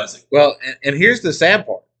Baseball about? Classic. Well, and here's the sad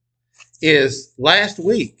part, is last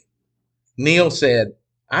week, Neil said,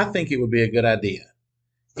 I think it would be a good idea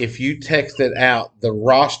if you texted out the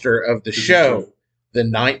roster of the show the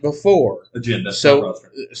night before, Agenda. so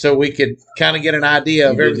we could kind of get an idea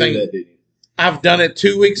of You did do everything. that, didn't you? I've done it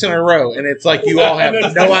 2 weeks in a row, and it's like you all have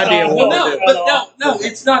no idea Well, what to no, do. but no,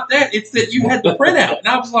 it's not that. It's that you had the printout, and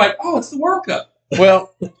I was like, oh, it's the World Cup.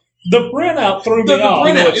 Well, The printout threw me The off. printout.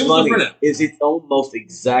 You know what's it was the funny printout. is it's almost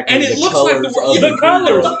exactly And it the looks like colors the- of the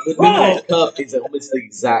colors, The right. World Cup is almost the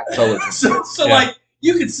exact colors. So Yeah. like,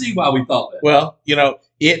 you can see why we thought that. well,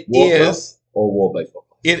 it World Cup is or World Baseball.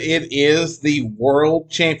 it is the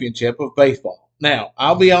World Championship of Baseball. Now,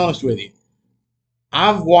 I'll be honest with you.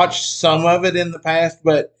 I've watched some of it in the past,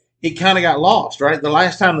 but it kind of got lost, right? The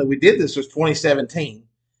last time that we did this was 2017.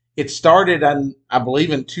 It started, I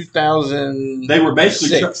believe, in 2000. They were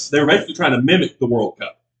basically trying to mimic the World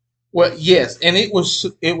Cup. Well, yes, and it was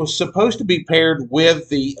supposed to be paired with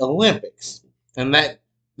the Olympics, and that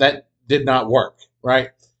did not work, right?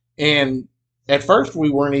 And at first, we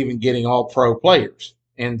weren't even getting all pro players,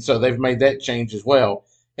 and so they've made that change as well.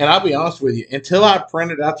 And I'll be honest with you, until I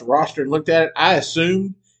printed out the roster and looked at it, I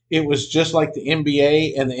assumed it was just like the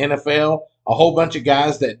NBA and the NFL, a whole bunch of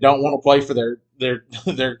guys that don't want to play for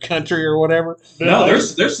their country or whatever. No,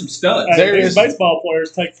 there's some studs. Hey, there these is- baseball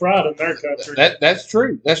players take pride in their country. That's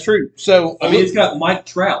true. That's true. So I mean, it's got Mike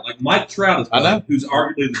Trout. Like, Mike Trout is I know. playing, who's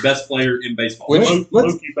arguably the best player in baseball. Which-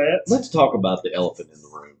 Let's- Mookie Betts. Let's talk about the elephant in the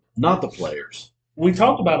room, not the players. We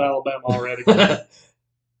talked about Alabama already.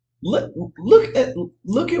 Look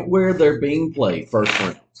at where they're being played first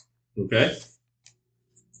round. Okay.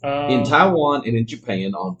 in Taiwan and in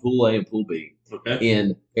Japan on Pool A and Pool B. Okay.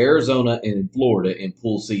 In Arizona and in Florida in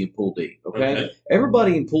Pool C and Pool D. Okay?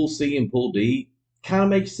 Everybody in Pool C and Pool D kind of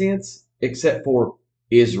makes sense, except for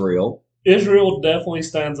Israel. Israel definitely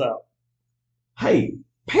stands out. Hey,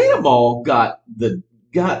 Panama got the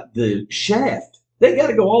shaft. They got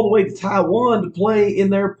to go all the way to Taiwan to play in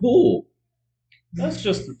their pool. That's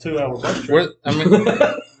just a 2-hour bus trip. I mean,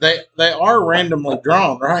 they are randomly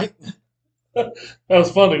drawn, right? That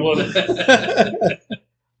was funny, wasn't it?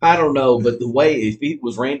 I don't know, but the way if it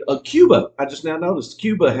was random, Cuba. I just now noticed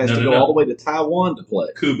Cuba has to go all the way to Taiwan to play.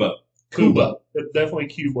 Cuba. It's definitely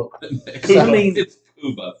Cuba. I mean, it's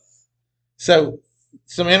Cuba. So,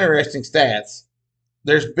 some interesting stats.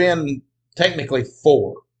 There's been technically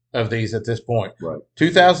 4 of these at this point. Right.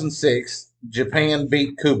 2006, Japan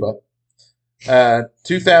beat Cuba.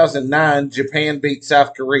 2009, Japan beat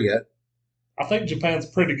South Korea. I think Japan's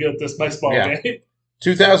pretty good at this baseball game.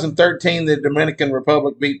 2013, the Dominican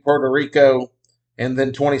Republic beat Puerto Rico. And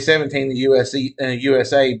then 2017, the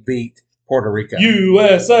USA beat Puerto Rico.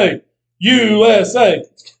 USA!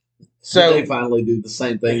 So they finally do the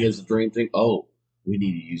same thing as the Dream Team. Oh, we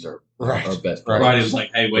need to use our best players. Right. It was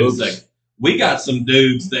like, hey, wait a second. We got some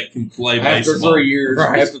dudes that can play after baseball. 3 years,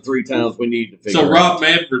 after 3 times, we need to figure So it Rob out.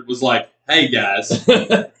 Manfred was like, hey, guys.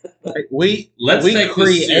 we take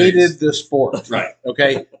created the sport. Right.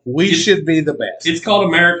 Okay? We should be the best. It's called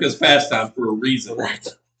America's pastime for a reason. Right.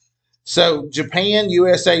 So Japan,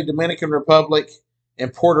 USA, Dominican Republic,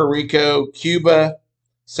 and Puerto Rico, Cuba,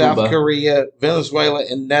 South Korea, Venezuela,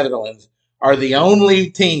 and Netherlands are the only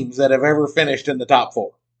teams that have ever finished in the top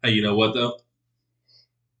 4. Hey, you know what, though?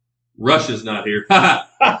 Russia's not here.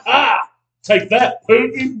 Take that,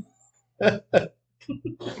 Putin.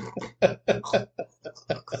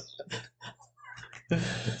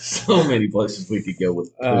 So many places we could go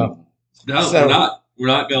with. No, we're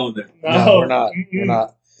not going there. No, we're not. We're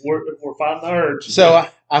not. We're fighting the urge. So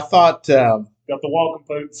I thought got the walking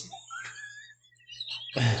boots.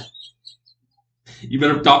 You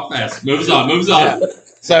better talk fast. Moves on. Yeah.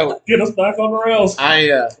 So get us back on the rails.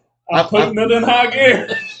 I'm putting it in high gear.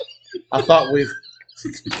 I thought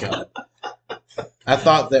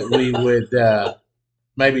that we would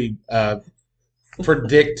maybe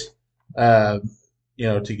predict,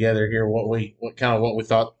 together here what we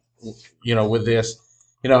thought, with this,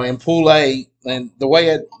 in Pool A, and the way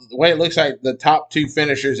it looks like the top 2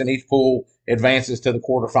 finishers in each pool advances to the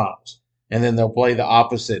quarterfinals, and then they'll play the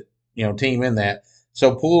opposite, team in that.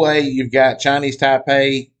 So Pool A, you've got Chinese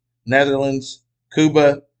Taipei, Netherlands,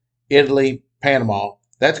 Cuba, Italy, Panama.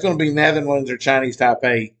 That's going to be Netherlands or Chinese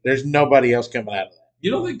Taipei. There's nobody else coming out of that.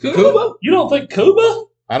 You don't think Cuba? You don't think Cuba?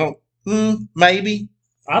 I don't. Maybe.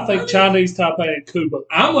 I think Chinese Taipei and Cuba.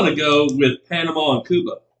 I'm going to go with Panama and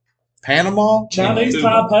Cuba. Panama? Chinese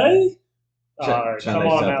Taipei? All right, come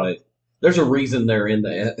on Taipei. now. There's a reason they're in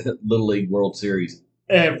the Little League World Series.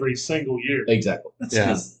 Every single year. Exactly.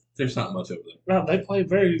 There's not much over there. No, they play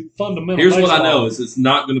very fundamental Here's baseball. what I know is it's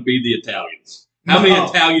not going to be the Italians. How many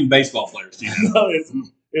Italian baseball players do you know? No,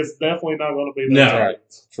 it's definitely not going to be the No.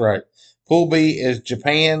 Italians. That's right. Pool B is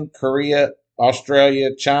Japan, Korea,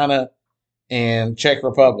 Australia, China, and Czech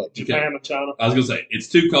Republic. Japan and China. I was going to say, it's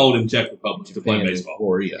too cold in Czech Republic to play Japan and baseball.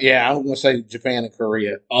 Korea. Yeah, I'm going to say Japan and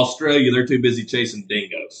Korea. Australia, they're too busy chasing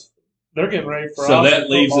dingoes. They're getting ready for So Aussie that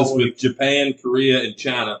leaves us football with week. Japan, Korea, and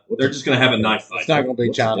China. They're just going to have a knife fight. It's not going to be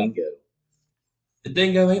What's China. Dingo? The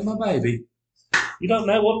dingo ate my baby. You don't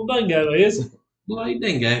know what a dingo is. Bloody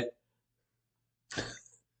dingo.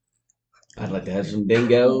 I'd like to have some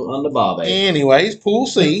dingo on the bobby. Anyways, Pool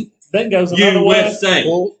C. Dingo's another way. USA.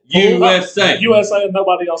 Pool USA. USA and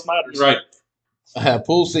nobody else matters. Right.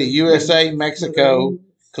 Pool C, USA, Mexico,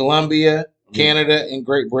 Colombia, Canada, and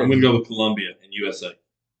Great I'm Britain. going to go with Colombia and USA.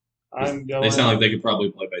 I'm going. They sound like they could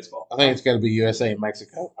probably play baseball. I think it's got to be USA and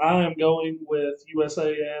Mexico. I am going with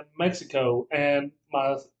USA and Mexico, and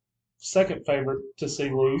my second favorite to see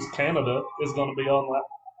lose, Canada, is going to be on that.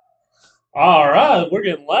 All right, we're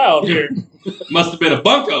getting loud here. Must have been a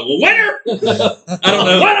bunco. A winner? I don't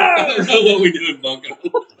know. I don't know what we do in bunco.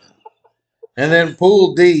 And then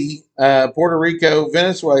Pool D, Puerto Rico,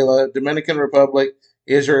 Venezuela, Dominican Republic,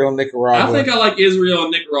 Israel, Nicaragua. I think I like Israel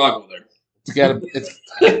and Nicaragua there. It's got to.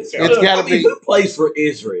 It's got to be. Who plays for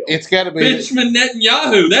Israel? It's got to be. Benjamin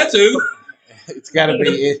Netanyahu. That's who. It's got to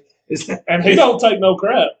be. And he don't take no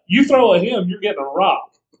crap. You throw at him, you're getting a rock.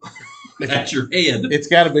 At your head. It's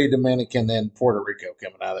got to be Dominican and Puerto Rico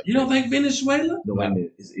coming out of it. You don't think Venezuela? No, wait a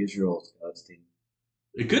minute. Is Israel God's team?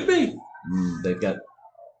 It could be. They've got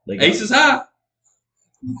Aces high.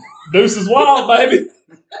 Deuce is wild, baby.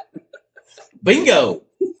 Bingo.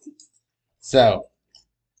 So,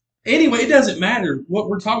 Anyway, it doesn't matter what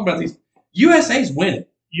we're talking about. These USA's winning.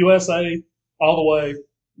 USA all the way.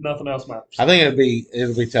 Nothing else matters. I think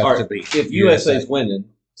it'll be tough All to right, beat. if USA's winning,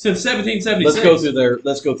 Since 1776.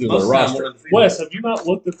 let's go through Most their of the time roster. we're- Wes, have you not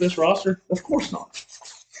looked at this roster? Of course not.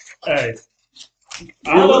 Hey,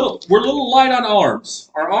 We're a little light on arms.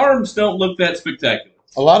 Our arms don't look that spectacular.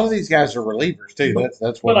 A lot of these guys are relievers too.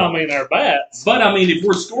 That's what. but I mean, our bats. But I mean, if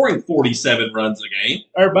we're scoring 47 runs a game,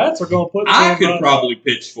 Our bats are going to put. I 10 could runs. probably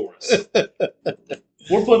pitch for us.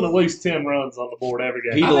 We're putting at least 10 runs on the board every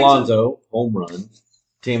game. Pete I think Alonso, home run.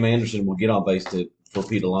 Tim Anderson will get on base for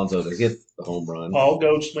Pete Alonso to hit the home run. Paul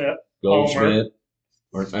Goldschmidt, Goldschmidt,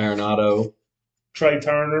 Mark Arenado. Trey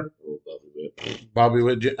Turner. Bobby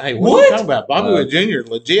Witt. Hey, what are What? you talking about? Bobby Witt Jr.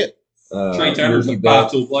 legit. Trey Turner's a Mookie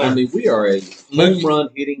Betts. 5-tool player. I mean, we are a home run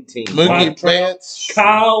hitting team. Mookie Mike Trout. Betts.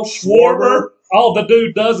 Kyle Schwarber. All the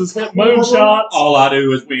dude does is hit moonshots. All I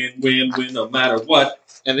do is win, no matter what.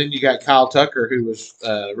 And then you got Kyle Tucker, who was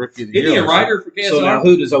rookie of the year. Isn't he a writer for KSR? So now,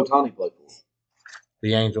 who does Ohtani play for?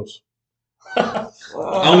 The Angels.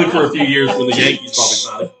 Only for a few years when the Yankees probably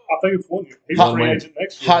signed him. I think it's 1 year. He's Hot a free man. agent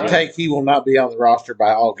next year. Hot right? take: he will not be on the roster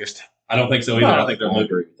by August. I don't think so either. No. I think they're I moving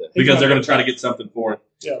agree with that. because they're going to try to get something for him.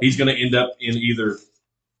 Yeah. He's going to end up in either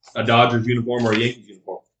a Dodgers uniform or a Yankees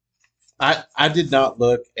uniform. I did not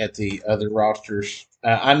look at the other rosters.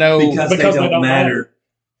 I know Because they don't matter.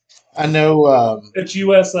 I know. It's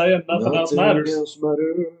USA and nothing else matters.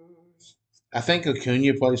 I think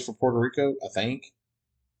Acuna plays for Puerto Rico. I think.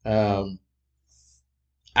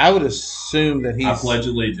 I would assume that he's. I pledge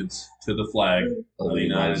allegiance to the flag of the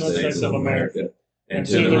United States of America and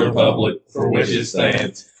to the republic for which it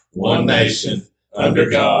stands, one nation, under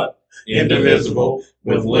God, indivisible,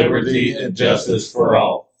 with liberty and justice for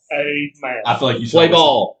all. Amen. I feel like you should Play listen.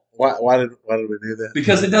 ball. Why did we do that?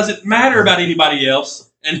 Because it doesn't matter about anybody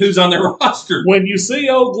else and who's on their roster. When you see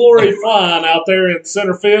Old Glory flying out there in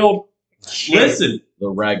center field, Listen, The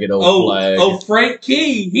ragged old flag. Frank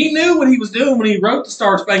Key, he knew what he was doing when he wrote the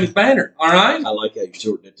Star Spangled Banner. All right, I like how you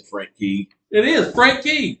shortened it to Frank Key. it is Frank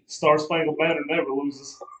Key. Star Spangled Banner never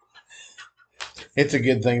loses. It's a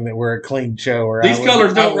good thing that we're a clean show. Or These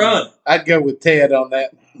colors don't run. I'd go with Ted on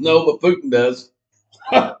that. No, but Putin does.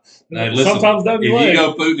 Hey, listen, Sometimes if WA. you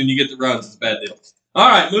go Putin and you get the runs, it's a bad deal. All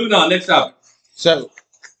right, moving on. Next topic. So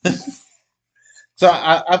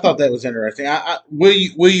I thought that was interesting.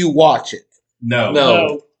 Will you watch it? No.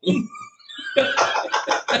 No.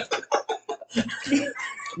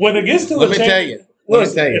 When it gets to Let the me tell you. Let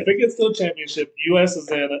me tell you. if it gets to a championship, U.S. is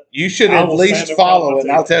in it. You should I at will least stand up follow on my it,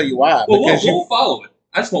 and I'll team. tell you why. Well, Because we'll follow it.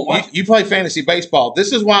 I just won't watch it. you play fantasy baseball.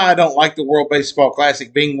 This is why I don't like the World Baseball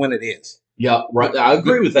Classic being when it is. Yeah, right. I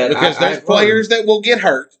agree with that. Because there's I've players that will get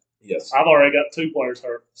hurt. Yes. I've already got 2 players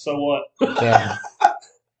hurt. So what? Yeah.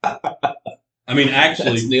 I mean, That's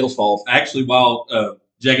actually, Neil's fault. while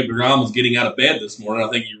Jacob DeGrom was getting out of bed this morning, I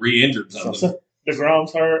think he re-injured something.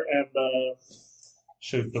 DeGrom's hurt, and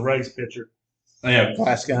the Rays pitcher. Yeah,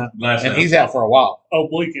 Last guy. last And night. he's out for a while.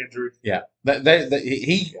 Oblique injury. Yeah.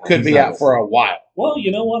 He could he's be out. out for a while. Well, you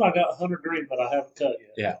know what? I got Hunter Green, but I haven't cut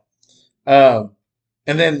yet. Yeah.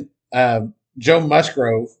 And then Joe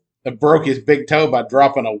Musgrove broke his big toe by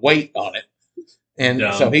dropping a weight on it. And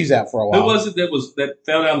Dumb. so he's out for a while. Who was it that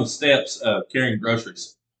fell down the steps carrying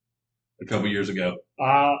groceries a couple years ago?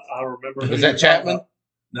 I remember. who Was you're that talking Chapman? about.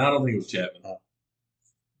 No, I don't think it was Chapman.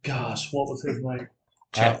 Gosh, what was his name?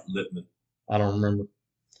 Chap Littman. I don't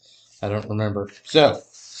remember. So,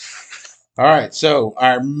 all right. So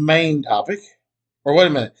our main topic, or wait a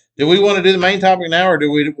minute. Do we want to do the main topic now, or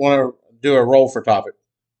do we want to do a roll for topic?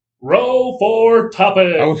 Roll for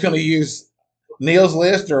topic. Are we going to use Neil's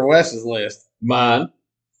list or Wes's list? Mine.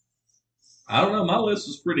 I don't know. My list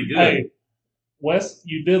was pretty good. Hey, Wes,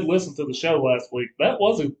 you did listen to the show last week. That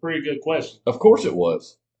was a pretty good question. Of course it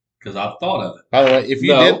was. Because I thought of it. By the way, if you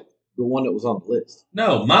No, did, the one that was on the list.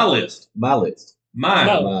 No, my list. My list. Mine.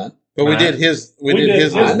 No. Mine. but we Mine. did his. We We did did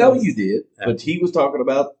his. his. I know you did, but he was talking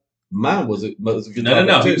about mine. Was a good No.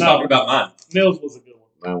 topic, He too. was talking about mine. Mills was a good one.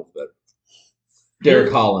 Mine was better.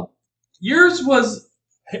 Derek Holland. Yours was,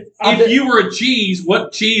 I if did- you were a cheese,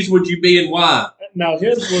 what cheese would you be and why? Now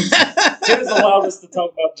his allowed us to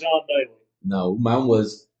talk about John Daly. No, mine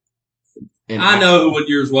was. and I know what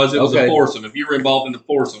yours was. It was Okay. a foursome. If you were involved in the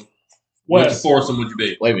foursome, which Wes, foursome would you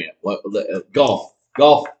be? Wait a minute. Golf.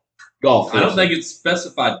 I don't think it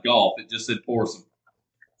specified golf. It just said foursome.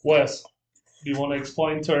 Wes, do you want to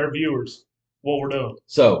explain to our viewers what we're doing?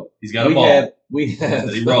 So He's got a ball We have.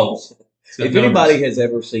 that he rolls. He's got If numbers. anybody has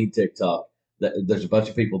ever seen TikTok, there's a bunch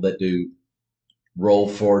of people that do roll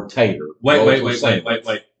for tater. Wait. roll for sandwich.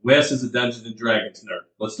 Wes is a Dungeons and Dragons nerd.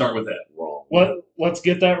 Let's start with that. Wrong. Let's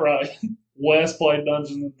get that right. Wes played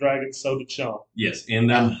Dungeons and Dragons, so did Sean. Yes, in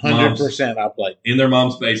their 100% I played. In their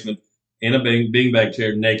mom's basement, in a beanbag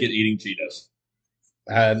chair, naked, eating Cheetos.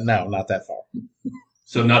 No, not that far.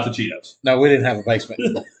 So not the Cheetos. No, we didn't have a basement.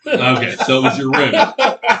 Okay, so it was your room.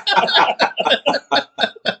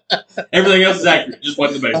 Everything else is accurate. Just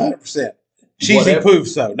wasn't the basement. 100%. Cheesy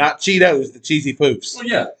poofs, though. Not Cheetos, the cheesy poofs. Well,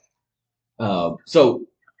 yeah. So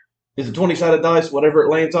it's a 20-sided dice, whatever it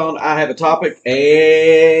lands on. I have a topic, and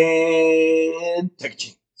take a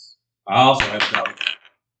chance. I also have a topic.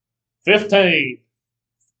 15.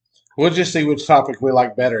 We'll just see which topic we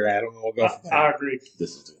like better, Adam, and we'll go from there. I agree.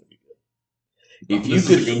 This is going to be good.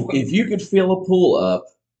 If you could fill a pool up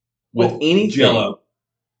with anything Jell-O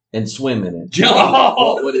and swim in it,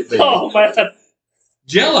 Jell-O. what would it be? Oh, man.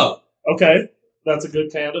 Jell-O. Okay, that's a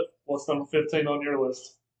good candidate. What's number 15 on your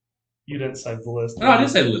list? You didn't save the list. No, I didn't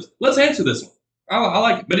say the list. Let's answer this one. I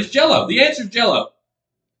like it, but it's Jell-O. The answer is Jell-O.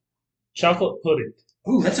 Chocolate pudding.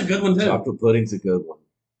 Ooh, that's a good one too. Chocolate pudding's a good one.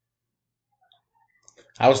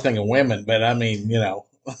 I was thinking women, but I mean,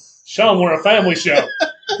 Sean, we're a family show.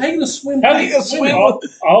 Taking a swim. How do you swim?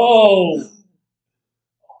 Oh,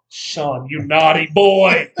 Sean, you naughty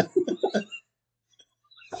boy.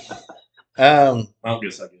 I don't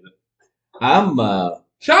guess I get it. I'm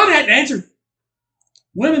Sean hadn't answered.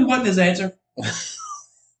 Women wasn't his answer.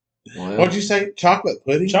 What'd you say? Chocolate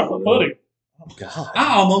pudding? Chocolate pudding. Oh, God.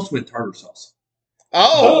 I almost went tartar sauce.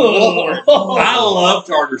 Oh, Lord. I love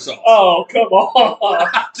tartar sauce. Oh, come on.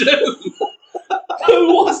 I do.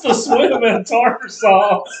 Who wants to swim in tartar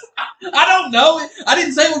sauce? I don't know. I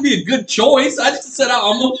didn't say it would be a good choice. I just said I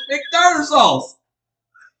almost picked tartar sauce.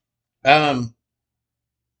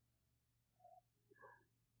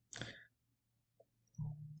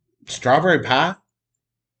 Strawberry pie?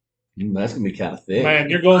 That's gonna be kind of thick. Man,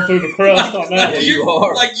 you're going through the crust on that. Yeah, you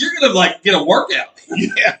are. Like you're gonna get a workout.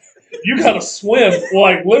 Yeah. You gotta swim,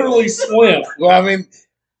 literally swim. Well, I mean,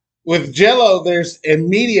 with Jell-O, there's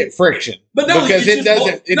immediate friction, but no, because it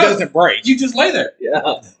doesn't break. You just lay there.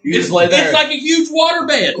 Yeah, you just lay there. It's like a huge water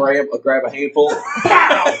bed. Grab a handful.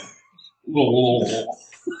 Pow!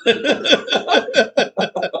 It's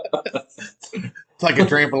like a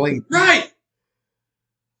trampoline. Right.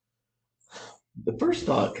 The first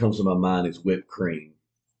thought that comes to my mind is whipped cream.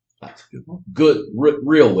 That's a good one. Good,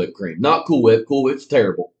 real whipped cream. Not Cool Whip. Cool Whip's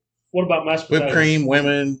terrible. What about mashed potatoes? Whipped cream,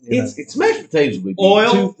 women. It's mashed potatoes would be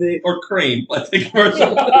Oil too thick. or cream. I think first.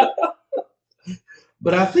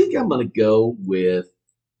 But I think I'm gonna go with.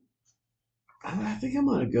 I think I'm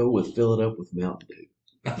gonna go with fill it up with Mountain Dew.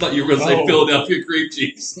 I thought you were going to say Philadelphia cream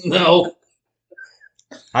cheese. No,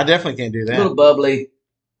 I definitely can't do a that. little bubbly,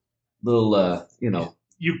 little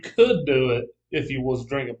You could do it if you was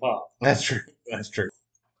drinking pop. That's true. That's true.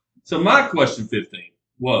 So my question 15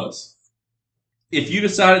 was, if you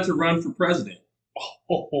decided to run for president,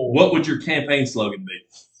 what would your campaign slogan be?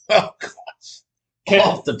 Oh, gosh.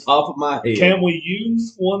 Off the top of my head. Can we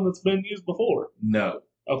use one that's been used before? No.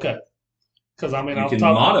 Okay. Because, I mean, You off can the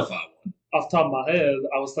top modify one. off the top of my head,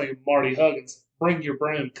 I was thinking Marty Huggins, bring your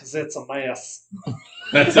broom because it's a mess.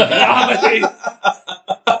 That's a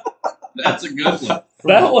good one.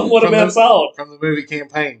 That one would have been solid. From the movie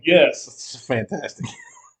Campaign. Yes. It's fantastic.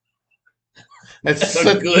 That's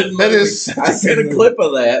a good That movie. is such I a seen good a movie. clip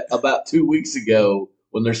of that about 2 weeks ago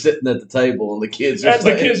when they're sitting at the table and the kids are And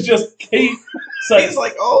the kids just keep saying, He's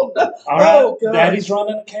like, oh, no. all right, Oh, God. Daddy's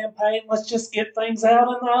running a campaign. Let's just get things out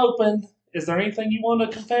in the open. Is there anything you want to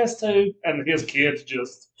confess to? And his kids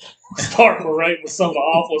just start berating with some of the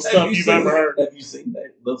awful stuff you've ever heard. Have you seen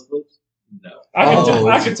those clips? No.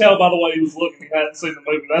 I could tell by the way he was looking. He hadn't seen the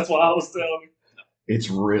movie. That's why I was telling you. It's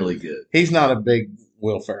really good. He's not a big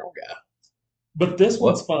Will Ferrell guy. But this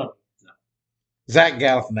one's fun. Zach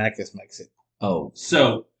Galifianakis makes it. Oh.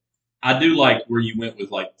 So I do like where you went with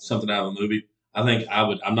something out of a movie. I think I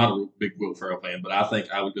would. I'm not a big Will Ferrell fan, but I think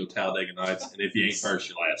I would go Talladega Nights. And if you ain't first,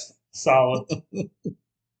 you're last. Solid.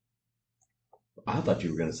 I thought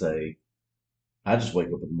you were going to say, I just wake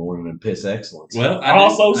up in the morning and piss excellence. Well,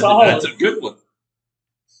 solid. That's a good one.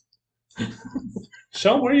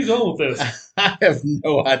 Sean, where are you going with this? I have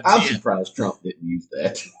no idea. I'm surprised Trump didn't use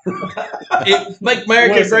that. Make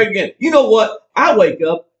America great again. You know what? I wake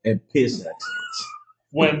up and piss excellence.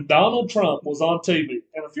 When Donald Trump was on TV,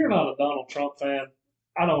 and if you're not a Donald Trump fan,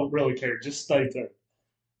 I don't really care. Just stay there.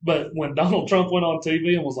 But when Donald Trump went on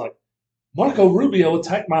TV and was like, Marco Rubio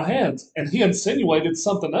attacked my hands, and he insinuated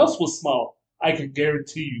something else was small, I can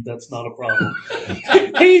guarantee you that's not a problem.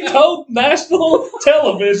 He told national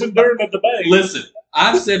television during the debate. Listen,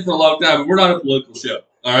 I've said for a long time, and we're not a political show,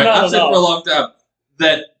 all right? Not I've at said all. for a long time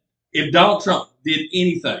that if Donald Trump did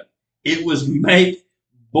anything, It was make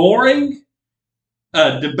boring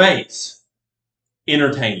debates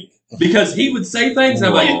entertaining. Because he would say things,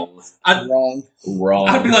 and I'm like, Wrong.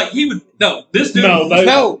 I'd be like, this dude. No,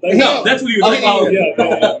 that's what he was saying.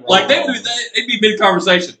 yeah. Like, they'd be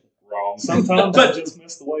mid-conversation. Wrong. Sometimes I just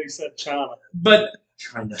miss the way he said China. But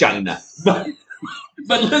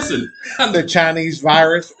listen. The Chinese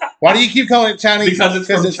virus. Why do you keep calling it Chinese?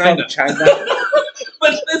 Because it's from China.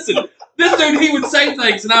 But listen, this dude, he would say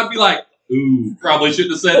things, and I'd be like, ooh, probably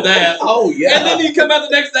shouldn't have said that. Oh, yeah. And then he'd come out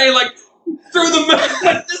the next day, like, through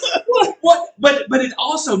the what? But it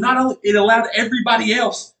also not only it allowed everybody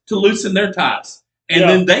else to loosen their ties, and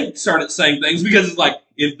then they started saying things because it's like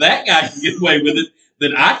if that guy can get away with it,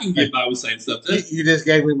 then I can get by with saying stuff too. You just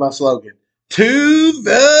gave me my slogan. To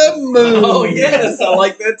the moon. Oh yes, I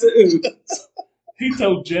like that too. He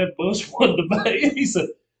told Jeb Bush one debate. He said,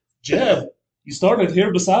 "Jeb, you started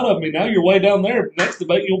here beside of me. Now you're way down there. Next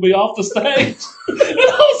debate, you'll be off the stage." And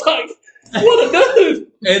I was like, what a dude.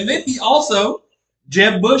 And then he also,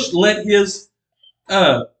 Jeb Bush let his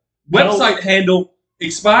website handle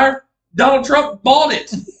expire. Donald Trump bought it.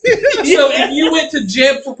 So if you went to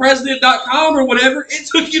jebforpresident.com or whatever, it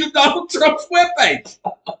took you to Donald Trump's webpage.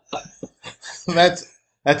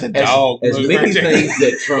 That's a dog. As many things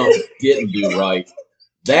that Trump didn't do right,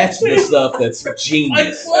 that's the stuff that's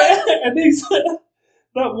genius. And he said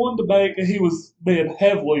that one debate, he was being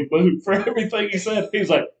heavily booed for everything he said. He was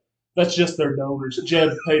like, that's just their donors.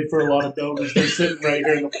 Jeb paid for a lot of donors. They're sitting right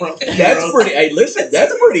here in the front. That's pretty. Hey, listen,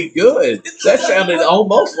 that's pretty good. That sounded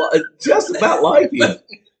almost like, just about like him.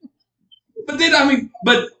 But then,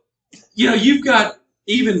 you've got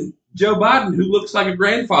even Joe Biden who looks like a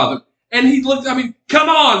grandfather, and he looks. Come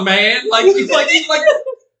on, man! He's like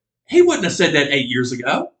he wouldn't have said that 8 years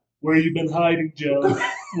ago. Where you been hiding, Joe?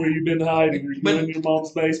 Where you been hiding? Are you in your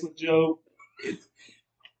mom's basement, Joe?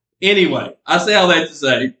 Anyway, I say all that to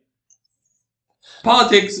say.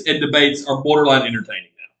 Politics and debates are borderline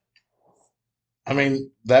entertaining now.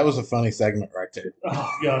 That was a funny segment right there. Oh,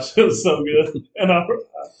 gosh, it was so good.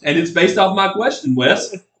 And it's based off my question,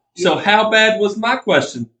 Wes. So how bad was my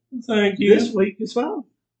question? Thank you. This week is fine.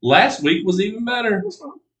 Last week was even better.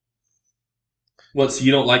 What, so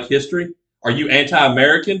you don't like history? Are you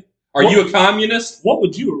anti-American? Are you a communist? What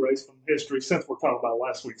would you erase from history since we're talking about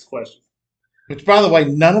last week's question? Which, by the way,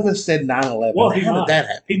 none of us said 9/11. Well, how did that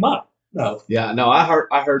happen? He might. No. Yeah, no, I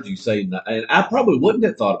heard you say that, and I probably wouldn't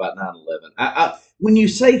have thought about 9/11. When you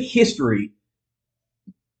say history,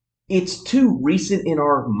 it's too recent in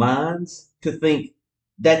our minds to think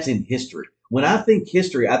that's in history. When I think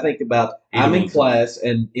history, I think about I'm in class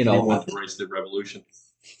and He wants to race the revolution.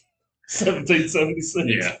 1776.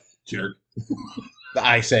 Yeah, jerk. The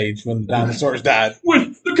Ice Age, when the dinosaurs died.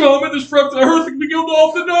 When the comet has struck the earth and killed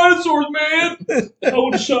off the dinosaurs, man. I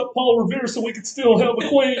would have shot Paul Revere so we could still have the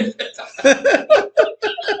queen.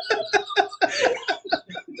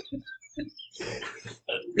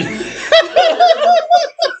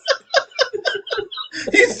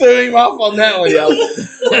 He threw him off on that one.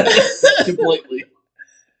 Completely.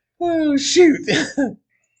 Oh, shoot.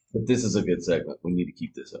 But this is a good segment. We need to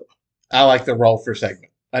keep this up. I like the roll for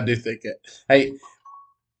segment. I do think it. Hey,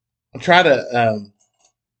 I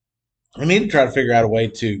need to try to figure out a way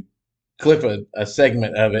to clip a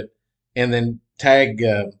segment of it and then tag,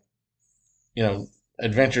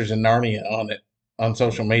 Adventures in Narnia on it on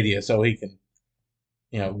social media so he can,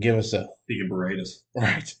 give us a. He can berate us.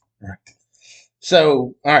 Right.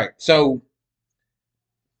 So, all right. So,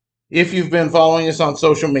 if you've been following us on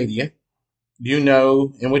social media, you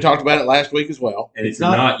know, and we talked about it last week as well. And if you're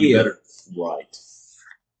not, you better. Right.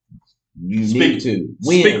 You need to.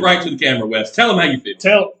 Speak right to the camera, Wes. Tell them how you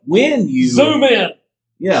feel. When you. Zoom in.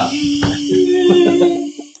 Yeah.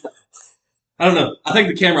 I don't know. I think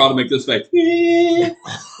the camera ought to make this face.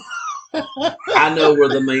 I know where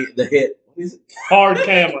the head. What is it? Hard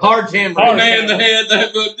camera. Hard camera.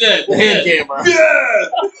 The head camera. Yeah.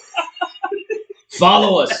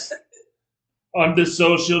 Follow us on the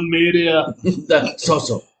social media.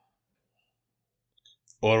 social.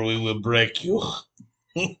 Or we will break you.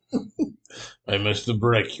 I must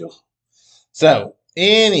break you. So,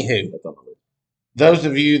 anywho, those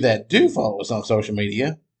of you that do follow us on social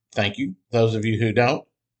media, thank you. Those of you who don't,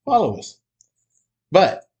 follow us.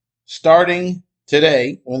 But starting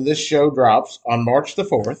today, when this show drops on March the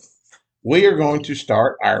 4th, we are going to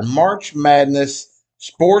start our March Madness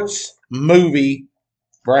sports movie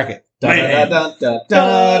bracket. We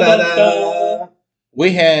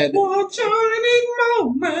had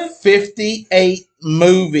 58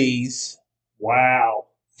 movies. Wow.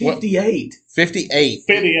 58. 58.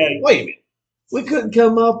 Wait a minute. We couldn't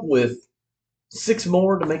come up with 6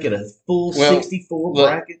 more to make it a full Well, 64 look,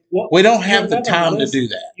 bracket? We don't have You the haven't time to listened- do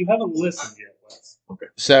that. You haven't listened yet, Wes. Okay.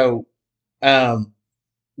 So,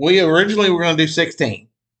 we originally were going to do 16.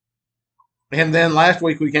 And then last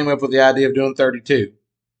week we came up with the idea of doing 32.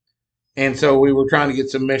 And so we were trying to get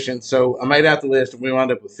submissions. So I made out the list and we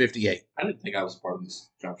wound up with 58. I didn't think I was part of these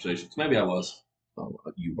conversations. Maybe I was. Oh,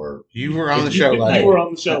 you were. You were on the show last You week. were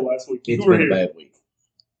on the show last week. You It's were been a here. bad week.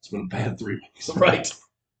 It's been a bad 3 weeks. Right.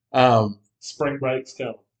 Spring break's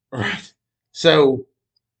coming. Right. So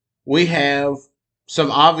we have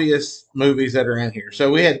some obvious movies that are in here.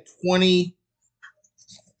 So we had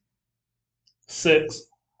 6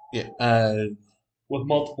 yeah, with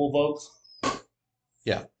multiple votes.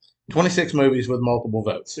 26 movies with multiple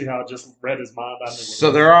votes. See how I just read his mind? I knew what So it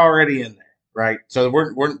was. they're already in there, right? So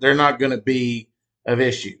they're not going to be of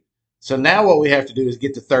issue. So now what we have to do is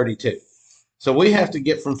get to 32. So we have to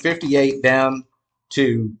get from 58 down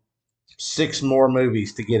to 6 more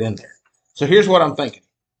movies to get in there. So here's what I'm thinking.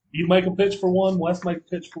 You make a pitch for one, Wes make a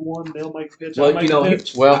pitch for one, Neil make a pitch. I Well, make you know, a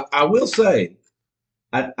pitch. Well, I will say,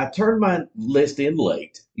 I turned my list in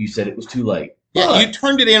late. You said it was too late. yeah, But, you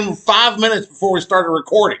turned it in 5 minutes before we started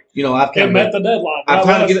recording. you know, I've It kind of met the deadline. I've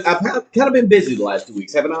Right, kind Wes? of been busy the last 2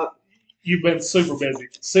 weeks, haven't I? You've been super busy.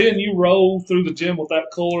 Seeing you roll through the gym with that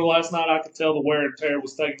cooler last night, I could tell the wear and tear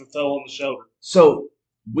was taking a toll on the shoulder. So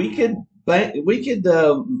we could make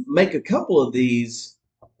a couple of these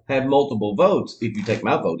have multiple votes if you take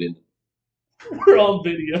my vote in. We're on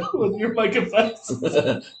video and you're making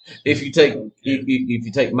faces. if you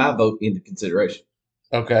take my vote into consideration.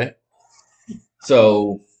 Okay.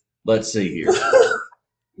 So let's see here.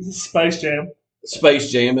 Space Jam.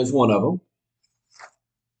 Space Jam is one of them.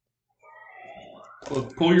 Well,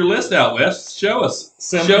 pull your list out, Wes. Show us.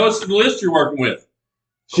 Simba. Show us the list you're working with.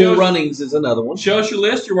 Cool Show us- Runnings is another one. Show us your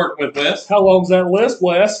list you're working with, Wes. How long's that list,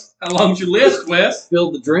 Wes? How long's your list, Wes?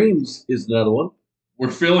 Field the Dreams is another one. We're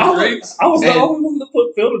filling I dreams. was the And- only one that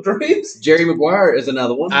put Field of Dreams. Jerry Maguire is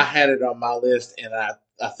another one. I had it on my list, and I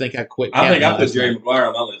think I quit I think counting I put last Jerry night. Maguire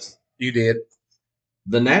on my list. You did.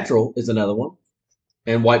 The Natural is another one.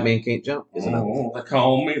 And White Man Can't Jump is another one. They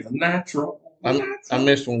call me the natural. I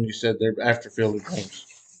missed one you said there after Field of Dreams.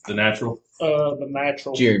 The natural. The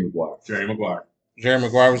Natural. Jerry Maguire. Jerry Maguire. Jerry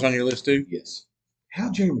Maguire was on your list too? Yes.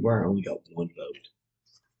 How Jerry Maguire only got one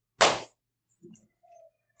vote?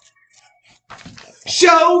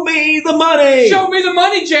 Show me the money! Show me the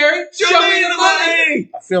money, Jerry. Show me the money.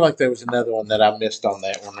 I feel like there was another one that I missed on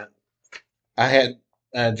that one. I had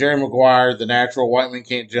Jerry Maguire, The Natural, White Man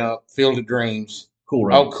Can't Jump, Field of Dreams. Cool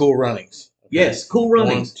Runnings. Oh, Cool Runnings. Yes, Cool 1,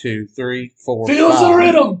 Runnings. 2, 3, 4, Feels the 5.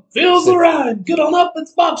 rhythm. Feels the ride. Get on up.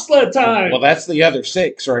 It's bobsled time. Well, that's the other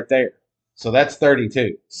 6 right there. So that's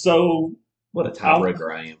 32. So What a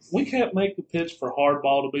tiebreaker I am. we can't make the pitch for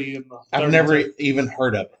Hardball to be in the. I've 32. never even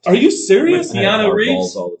heard of it. Are you serious? With I have Keanu hard Reeves?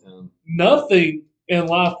 balls all the time. Nothing in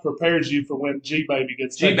life prepares you for when G Baby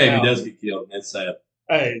gets G taken Baby out. does get killed. And it's sad.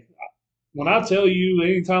 Hey, when I tell you,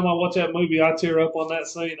 anytime I watch that movie, I tear up on that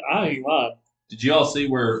scene. I ain't lying. Did you all see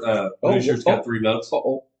where Hoosiers got 3 votes?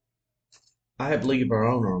 Uh-oh. I have League of Our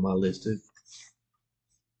Own on my list, too.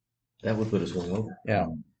 That would put us one over. Yeah.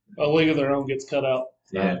 A League of Their Own gets cut out.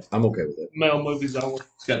 Yeah. I'm okay with it. Male movies only.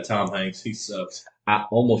 It's got Tom Hanks. He sucks. I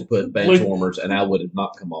almost put Benchwarmers, and I would have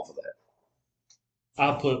not come off of that.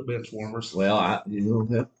 I put Benchwarmers. Well,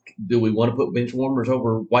 do we want to put Benchwarmers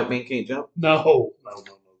over White Man Can't Jump? No.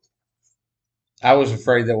 I was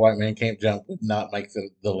afraid that White Man Can't Jump would not make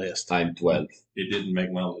the list. I'm 12. It didn't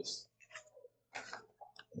make my list.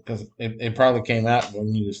 Because it probably came out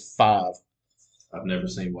when you was 5. I've never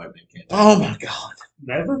seen White Man Can't Jump. Oh, my God.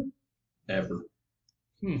 Never? Ever.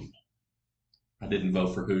 Hmm. I didn't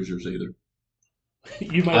vote for Hoosiers either.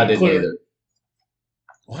 You made I it didn't clear. either.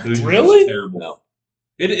 Hoosiers Really? is terrible. No.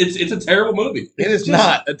 It's a terrible movie. It is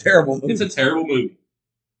not a terrible movie. It's a terrible movie.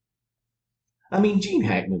 I mean, Gene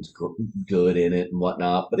Hackman's good in it and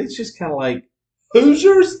whatnot, but it's just kind of like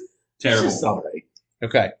Hoosiers? Terrible. It's just all right.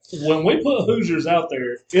 Okay. When we put Hoosiers out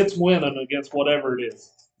there, it's winning against whatever it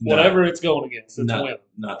is. No. Whatever it's going against, it's Not- winning.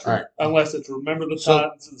 Not true. All right. Unless it's Remember the So-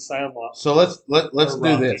 Titans and Sandlot. So let's Or do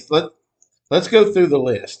Rocky. this. Let's go through the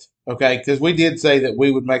list, okay? Because we did say that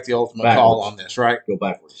we would make the ultimate call Backwards. on this, right? Go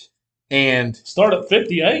backwards. And Start at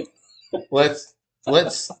 58. let's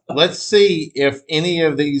see if any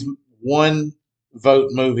of these 1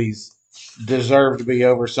 vote movies deserve to be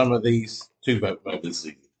over some of these 2 vote movies,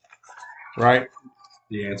 right?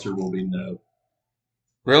 The answer will be no.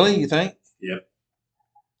 Really, you think? Yep.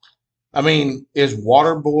 I mean, is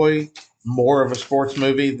Waterboy more of a sports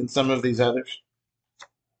movie than some of these others?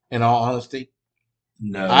 In all honesty,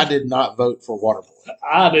 No. I did not vote for Waterboy.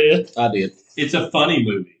 I did. I did. It's a funny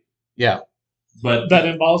movie. Yeah. But that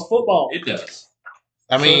involves football. It does.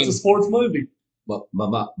 I mean, it's a sports movie.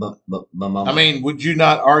 I mean, would you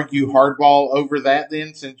not argue Hardball over that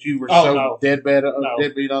then, since you were deadbeat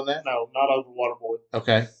on that? No, not over Waterboy.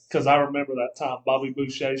 Okay. Because I remember that time Bobby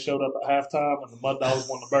Boucher showed up at halftime and the Mud Dogs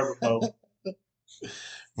won the Bourbon Bowl.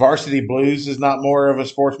 Varsity Blues is not more of a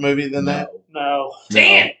sports movie than that? No.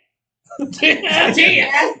 Damn!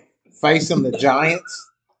 Facing the Giants.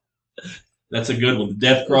 That's a good one. The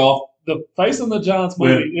Death Crawl. The Facing the Giants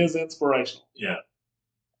movie is inspirational. Yeah.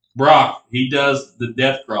 Brock, he does the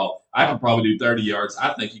death crawl. I can probably do 30 yards.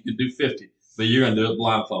 I think you could do 50, but you're going to do it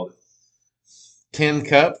blindfolded. Tin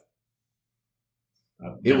Cup.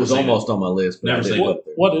 It was almost on my list. But Never seen it.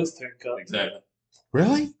 What is Tin Cup? Exactly.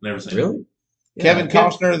 Really? Never seen Really? it. Yeah. Kevin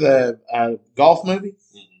Costner, the golf movie?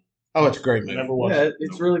 Mm-hmm. Oh, it's a great movie. Never watched Yeah, it.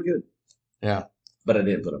 it's really good. Yeah. But I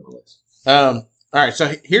didn't put it on my list. All right,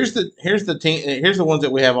 so here's the ones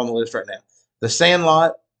that we have on the list right now: The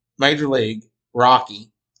Sandlot, Major League, Rocky,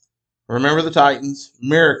 Remember the Titans,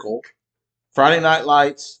 Miracle, Friday Night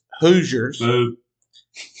Lights, Hoosiers,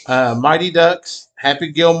 Mighty Ducks,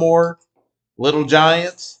 Happy Gilmore, Little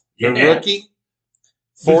Giants, The Rookie,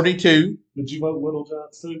 42. Did you vote Little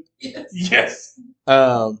Giants too? Yes.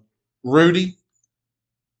 Rudy,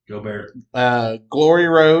 Go Bears. Glory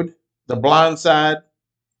Road, The Blind Side,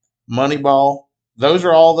 Moneyball. Those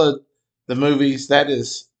are all the movies. That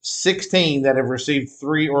is 16 that have received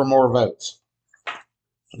 3 or more votes.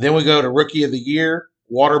 Then we go to Rookie of the Year,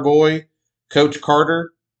 Waterboy, Coach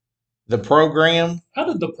Carter, The Program. How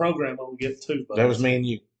did The Program only get 2 votes? That was me and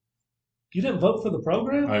you. You didn't vote for The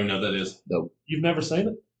Program? I don't even know what that is. No. You've never seen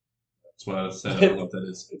it? That's what I said. I don't know what that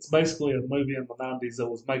is. It's basically a movie in the 90s that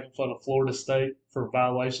was making fun of Florida State for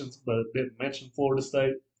violations, but it didn't mention Florida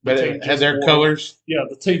State. But it had their colors? Yeah,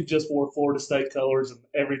 the team just wore Florida State colors, and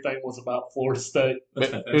everything was about Florida State.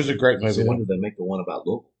 But it was a great movie. So when did they make the one about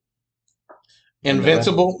Louisville?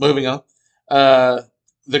 Invincible, moving on. The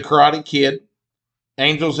Karate Kid,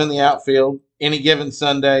 Angels in the Outfield, Any Given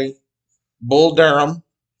Sunday, Bull Durham,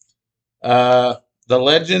 The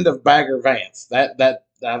Legend of Bagger Vance. That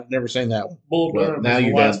I've never seen that one. Bull Durham. Now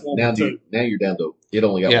you're down. Now you're down to it.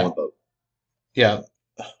 Only got one vote. Yeah.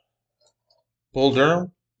 Bull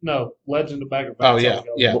Durham. No, Legend of Bagger Oh Vance.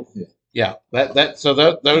 yeah. So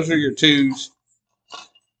those are your twos.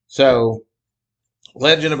 So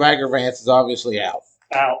Legend of Bagger Vance is obviously out.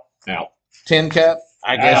 Out. Tin Cup,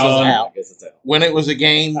 I guess is out. I guess it's out. When It Was a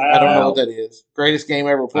Game, I don't know what that is. Greatest game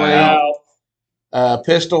ever played. Out.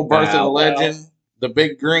 Pistol, Birth of the Legend, The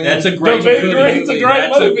Big Green. That's a great The Big movie. Green's a great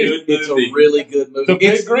That's movie. A good It's a movie. really good movie. The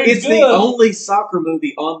Big Green's It's the good. only soccer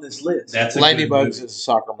movie on this list. That's a good Ladybugs movie. is a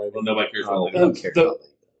soccer movie. Well, nobody cares I about don't that. care about that.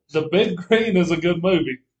 The Big Green is a good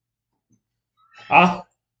movie. I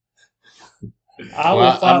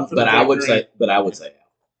would fight for the But I Big would Green. say. But I would say out.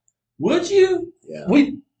 Would you? Yeah.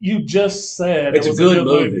 You just said It's it a was good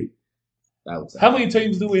movie. I would say. How many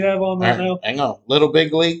teams do we have on right All right, now? hang on. Little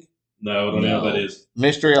Big League, No, I don't know what that is.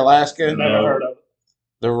 Mystery Alaska, Never No. heard of it.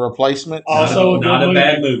 The Replacement, Also, not a good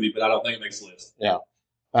bad movie. movie, but I don't think it makes the list.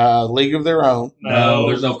 League of Their Own. No,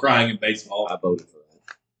 there's no crying in baseball. I voted for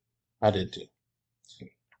that. I did too.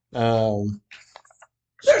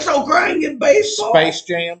 There's no crying in baseball. Space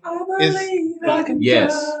Jam is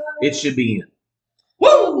Yes, it should be in.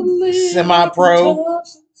 Semi-Pro.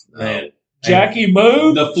 Man, Jackie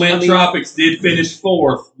Moon. the Flint Tropics did finish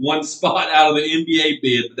 4th, one spot out of the NBA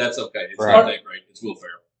bid, but that's okay. It's Right. not that great. It's Will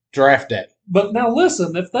Ferrell. Draft Day. But now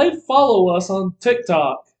listen, if they follow us on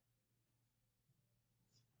TikTok,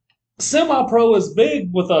 Semi-Pro is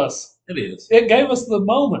big with us. It is. It gave us the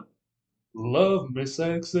moment. Love me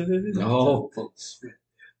sexy. No,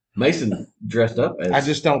 Mason dressed up as. I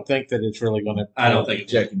just don't think that it's really going to. I don't think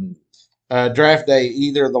it's Jackie Moon. Draft Day,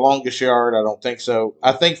 either The Longest Yard. I don't think so.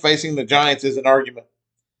 I think Facing the Giants is an argument.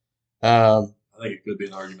 I think it could be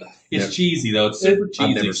an argument. It's Never. cheesy, though. It's super I've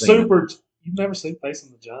cheesy. never seen Super. You've never seen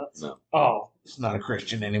Facing the Giants? No. Oh. It's not a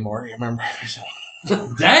Christian anymore. You remember?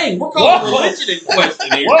 Dang, we're calling Whoa. religion in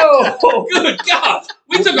question here. Whoa! Good God.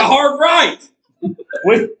 We took a hard right.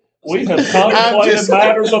 We have contemplated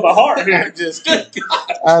matters of the heart here. I'm just kidding.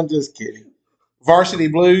 I'm just kidding. Varsity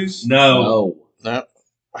Blues. No. No.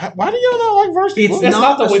 Why do y'all not like Varsity It's Blues? It's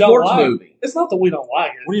not that a we don't sports like movie. It's not that we don't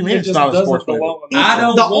like it. What do you mean It it's just not a doesn't sports movie? belong in I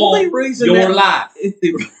don't The want only reason your that- life.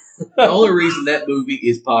 The only reason that movie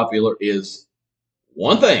is popular is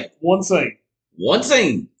one thing, One scene. one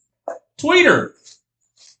scene. Tweeter.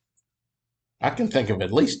 I can think of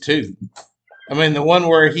at least 2. I mean, the one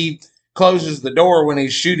where he closes the door when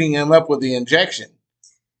he's shooting him up with the injection.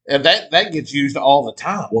 And that gets used all the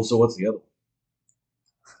time. Well, so what's the other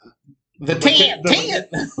one? The tent.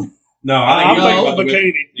 No, I'm you thinking talking of about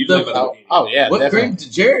bikini. You talking about the bikini. Oh yeah, What definitely. cream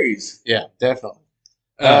to Jerry's? Yeah, definitely.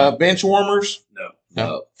 Uh, Bench warmers.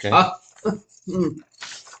 No. Okay.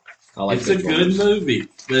 I like It's a Bench good Warmers. movie,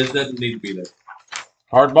 but it doesn't need to be there.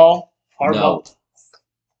 Hardball. Hardball. No.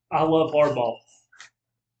 I love hardball.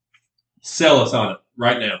 Sell us on it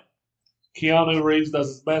right now. Keanu Reeves does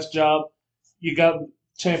his best job. You got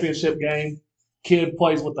championship game. Kid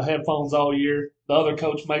plays with the headphones all year. The other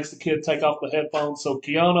coach makes the kid take off the headphones. So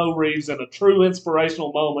Keanu Reeves, in a true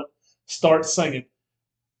inspirational moment, starts singing.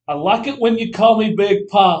 I like it when you call me Big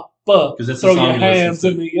Papa. 'Cause that's the Throw song your he listens hands to.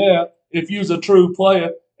 in the air if you's a true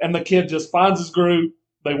player. And the kid just finds his groove.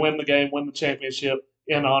 They win the game, win the championship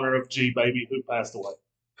in honor of G Baby, who passed away.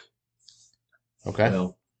 Okay.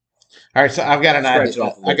 Well, All right. So I've got an Scratch idea. it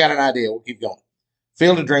off the I list. got an idea. We'll keep going.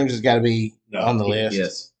 Field of Dreams has got to be No. on the list.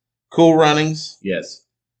 yes. Cool Runnings. Yes.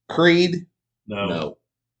 Creed. No. No.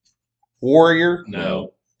 Warrior.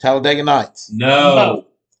 No. Talladega Nights. No.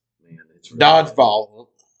 Man, it's really Dodgeball.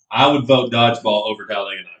 I would vote Dodgeball over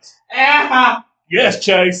Talladega Nights. Yes,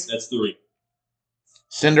 Chase. That's 3.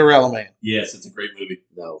 Cinderella Man. Yes, it's a great movie.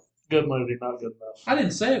 No. Good movie, not good enough. I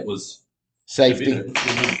didn't say it was Safety. It's a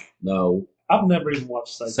good movie. No. I've never even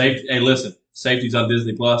watched Safety. Safety. Hey, listen, Safety's on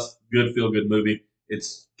Disney Plus. Good feel good movie.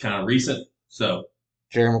 It's kind of recent, so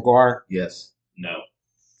Jerry Maguire. Yes. no.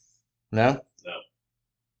 No. No.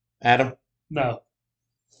 Adam. No,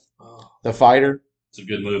 The Fighter. It's a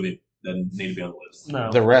good movie. Doesn't need to be on the list.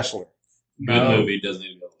 no. The Wrestler. Good No. movie. Doesn't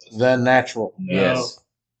need to be on the list. The Natural. No. Yes.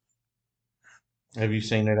 Have you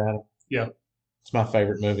seen it, Adam? Yeah. It's my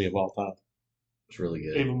favorite movie of all time. It's really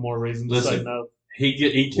good. Even more reason to say Listen. no.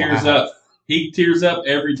 He tears Wow. up. He tears up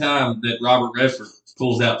every time that Robert Redford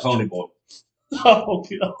pulls out Pony Boy. Oh,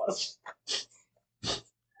 gosh.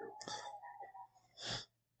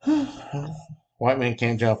 White Man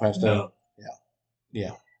Can't Jump has to. No.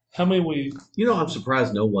 Yeah. How many we... You know, I'm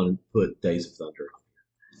surprised no one put Days of Thunder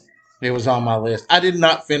on. It was on my list. I did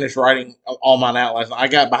not finish writing all mine out last night. I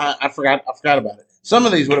got behind. I forgot about it. Some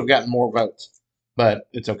of these would have gotten more votes, but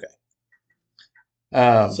it's okay.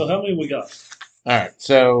 So how many we got? All right.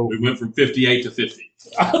 So We went from 58 to 50.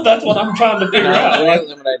 That's what I'm trying to figure out. we got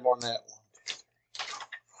eliminated more than that.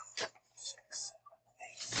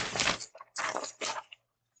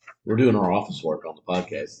 We're doing our office work on the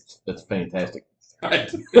podcast. That's fantastic. Right.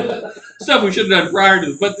 Stuff we should have done prior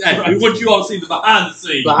to, but we want you all to see the behind the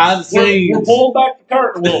scenes. Behind the scenes. We're pulling back the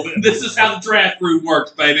curtain a little bit. This is how the draft room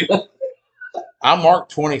works, baby. I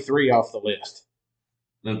marked 23 off the list.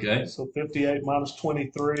 Okay. So 58 minus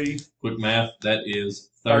 23. Quick math. That is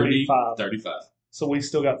 30. 35. 35. So we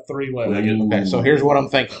still got 3 left. Okay. So here's what I'm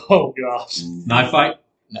thinking. Oh, gosh. Knife fight?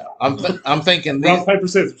 No, I'm thinking these. Rock, paper,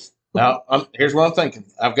 scissors. No, here's what I'm thinking.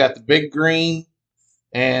 I've got the Big Green,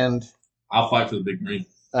 and I'll fight for the big green.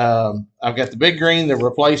 I've got the Big Green, the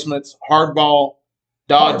Replacements, Hardball,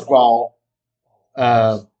 Dodgeball,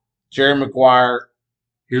 Jerry Maguire,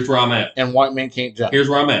 Here's where I'm at. and White Men Can't Jump. Here's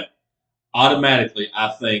where I'm at. Automatically, I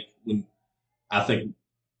think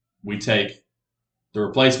we take the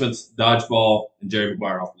Replacements, Dodgeball, and Jerry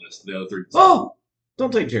Maguire off the list. The other 3. Oh,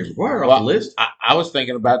 don't take Jerry Maguire off Well, the list. I was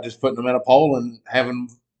thinking about just putting them in a poll and having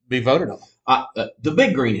them be voted on. The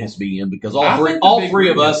Big Green has to be in because I all think the Big three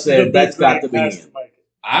of Green us is- said that's got to be Has in. make it.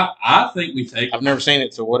 I think we take. I've never seen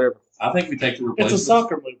it, so whatever. I think we take the It's a Replacements.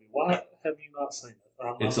 soccer movie. Why have you not seen it?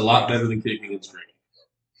 I'm It's not a lot surprised. better than Kicking and Screaming.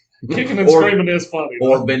 Kicking and Or- screaming is funny.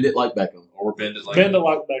 Or though. Bend It Like Beckham. Or Bend It Like Bend It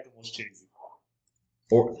Like Beckham was cheesy.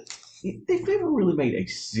 Or they've never really made a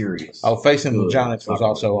serious. Oh, Facing the good Giants was soccer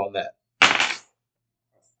also on that.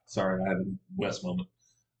 Sorry, I had a West moment.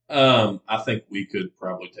 I think we could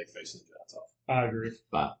probably take Facing the Giants off. I agree.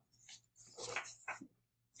 Bye.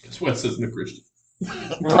 Because West isn't a Christian.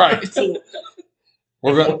 Right.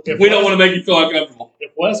 We're going. We don't want to make you feel uncomfortable.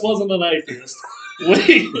 If Wes wasn't an atheist,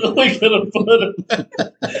 we could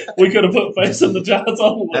have put Facing the Giants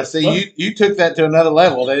on the Now, list. see, you took that to another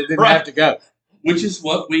level. They didn't Right. have to go. Which is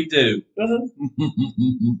what we do.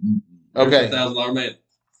 Okay. $1,000 man.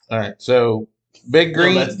 All right. So Big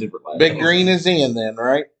Green, No, that's different. Big Green is in then,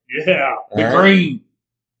 right? Yeah. Big All right. Green.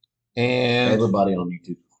 And Everybody on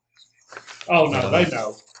YouTube. Oh no, they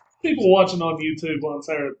know. People watching on YouTube on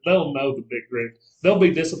Saturday, they'll know the Big Green. They'll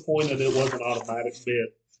be disappointed it wasn't automatic bid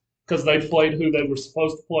because they played who they were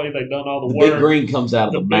supposed to play. They've done all the The work. Big Green comes out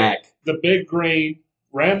of the The MAC. The Big Green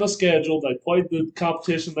ran the schedule. They played the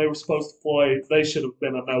competition they were supposed to play. They should have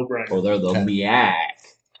been a no-brainer. Or they're the Okay. MIAC.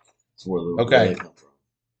 That's where Okay. they come from.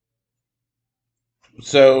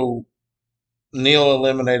 so Neil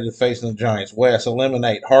eliminated facing the Giants. Wes,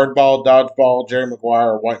 eliminate hardball, dodgeball, Jerry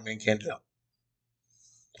Maguire, or White Man Can't Jump.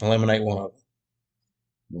 Eliminate one of them.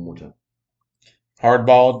 One more time.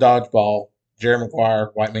 Hardball, dodgeball, Jerry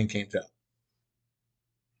Maguire, White Man Can't Jump.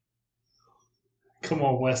 Come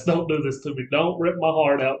on, Wes. Don't do this to me. Don't rip my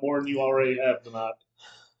heart out more than you already have tonight.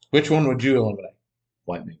 Which one would you eliminate?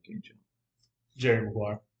 White Man Can't Jump. Jerry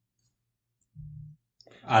Maguire.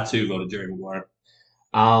 I too voted Jerry Maguire.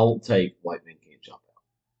 I'll take White Man Can't Jump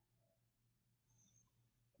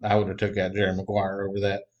out. I would have took out Jerry Maguire over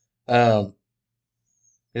that.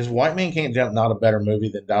 Is White Man Can't Jump not a better movie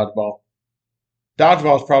than Dodgeball?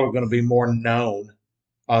 Dodgeball is probably going to be more known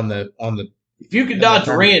on the. If you can dodge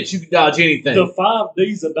a wrench, you can dodge anything. The 5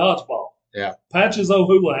 D's of dodgeball. Yeah. Patches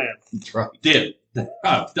O'Houlihan. That's right. Dip,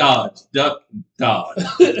 dodge, duck, dodge.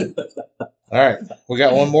 All right, we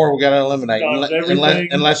got one more. We got to eliminate, Dodge everything.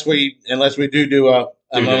 unless we do an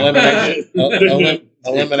elimination. There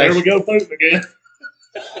Elimination. we go, Putin again.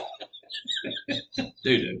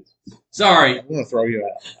 Dude. Sorry. I'm going to throw you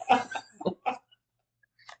out.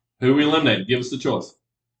 Who we eliminated? Give us the choice.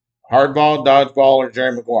 Hardball, dodgeball, or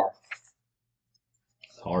Jerry Maguire.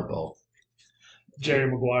 Hardball.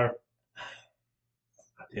 Jerry Maguire.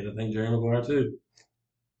 I tend to think Jerry Maguire too.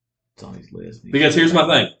 It's on his list. Because here's my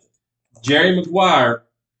thing. Jerry Maguire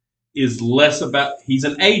is less about, he's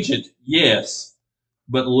an agent, yes,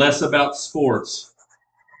 but less about sports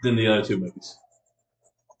than the other two movies.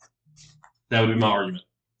 That would be my argument.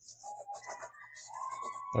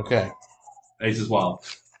 Okay. Ace is Wild.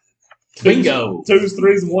 Bingo. 2s,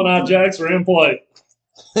 3s, and 1-eye jacks are in play.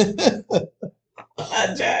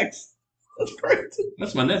 Jacks. That's great.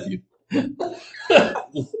 That's my nephew.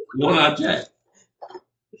 One-eyed Jack.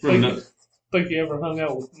 Think you ever hung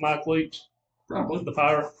out with Mike Leach? Probably. The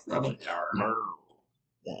Pirate? Probably.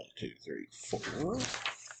 1, 2, 3, 4.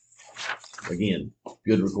 Again,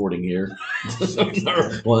 good recording here.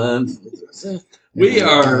 One. We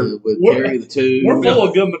are. Carry the 2. We're full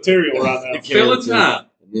of good material right now. Filling time.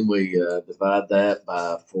 And then we divide that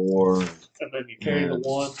by 4. And then you carry the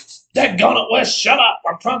 1. Daggone it, Wes, shut up.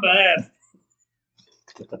 I'm trying to add.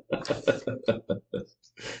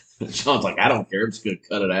 Sean's like, I don't care. I'm just going to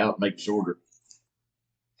cut it out and make it shorter.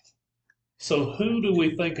 So who do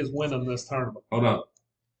we think is winning this tournament? Hold on.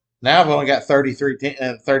 Now I've only got 33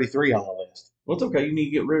 on the list. Well, it's okay. You need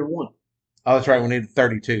to get rid of 1. Oh, that's right. We needed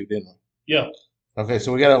 32, didn't we? Yeah. Okay,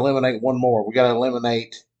 so we got to eliminate one more. We got to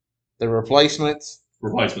eliminate the replacements.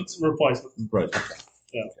 Replacements.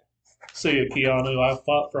 Yeah. See you, Keanu. I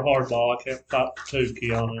fought for hardball. I can't fight for 2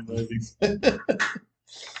 Keanu movies.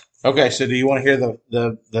 Okay, so do you want to hear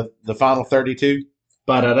the final 32?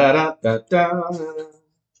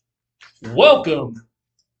 Welcome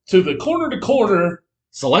to the Corner to Corner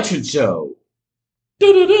Selection Show.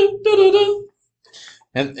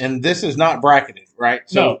 And this is not bracketed, right?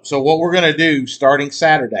 No. So what we're going to do starting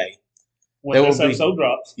Saturday. When this episode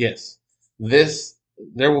drops. Yes.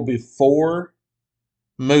 There will be 4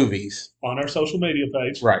 movies. On our social media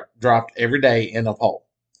page. Right. Dropped every day in a poll.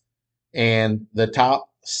 And the top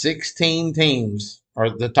 16 teams, or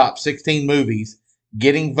the top 16 movies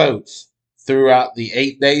getting votes throughout the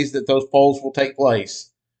 8 days that those polls will take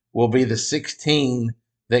place, will be the 16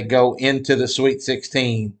 that go into the Sweet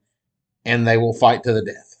 16, and they will fight to the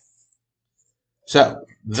death. So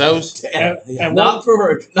those and not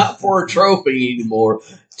for a trophy anymore,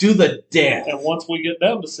 to the death. And once we get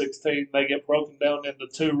down to 16, they get broken down into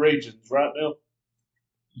 2 regions, right now.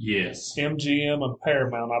 Yes. MGM and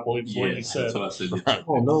Paramount, I believe is what you said. That's what I said.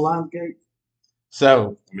 Oh, no Lionsgate?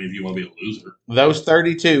 So, I mean, if you want to be a loser. Those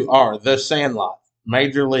 32 are The Sandlot,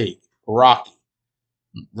 Major League, Rocky,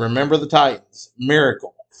 Remember the Titans,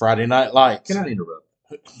 Miracle, Friday Night Lights. Can I interrupt?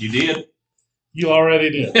 You did? You already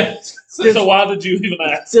did. So why did you even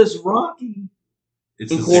ask? Does Rocky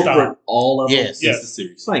incorporate all of them? Yes. It's the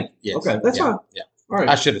series. Thank you. Yes. Okay, that's fine. Yeah. All right.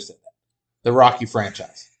 I should have said that. The Rocky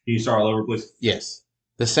franchise. Can you start all over, please? Yes.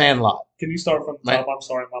 The Sandlot. Can you start from the top? I'm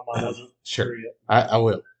sorry, my mind wasn't Sure. yet. I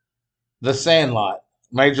will. The Sandlot,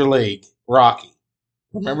 Major League, Rocky,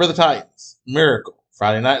 Remember the Titans, Miracle,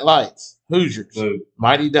 Friday Night Lights, Hoosiers,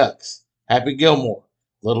 Mighty Ducks, Happy Gilmore,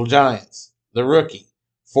 Little Giants, The Rookie,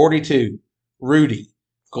 42, Rudy,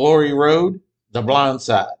 Glory Road, The Blind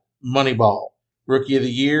Side, Moneyball, Rookie of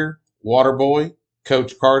the Year, Waterboy,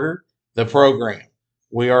 Coach Carter, The Program,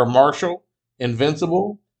 We Are Marshall,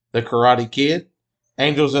 Invincible, The Karate Kid,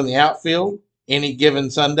 Angels in the Outfield, Any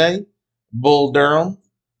Given Sunday, Bull Durham,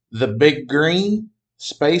 The Big Green,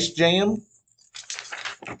 Space Jam,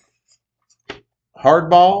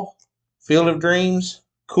 Hardball, Field of Dreams,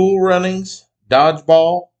 Cool Runnings,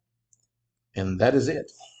 Dodgeball, and that is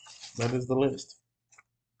it. That is the list.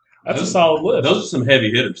 That's a solid list. Those are some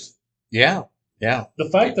heavy hitters. Yeah. Yeah. The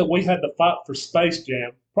fact that we had to fight for Space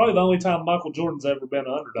Jam, probably the only time Michael Jordan's ever been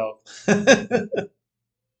an underdog.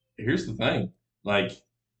 Here's the thing. Like,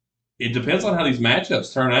 it depends on how these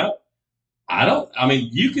matchups turn out. I mean,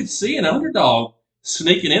 you could see an underdog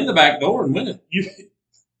sneaking in the back door and winning.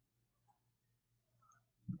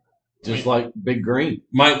 Just like Big Green.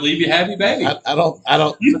 Might leave you happy, baby. I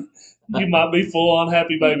don't. You might be full on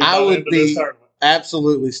happy baby by I the would end of this be tournament.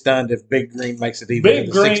 absolutely stunned if Big Green makes it even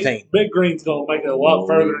to the 16. Big Green's going to make it a lot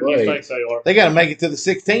further than you think they are. They got to make it to the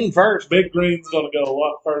 16 first. Big Green's going to go a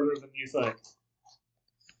lot further than you think.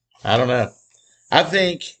 I don't know. I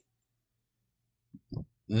think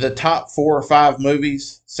the top 4 or 5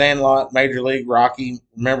 movies: Sandlot, Major League, Rocky,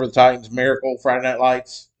 Remember the Titans, Miracle, Friday Night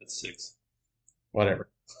Lights. That's 6. Whatever.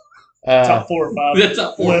 Top 4 or 5. That's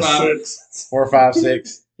top 4 or 5. 6. 4 or 5,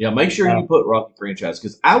 6. Yeah, make sure you put Rocky franchise,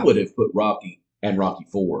 because I would have put Rocky and Rocky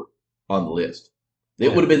 4 on the list. It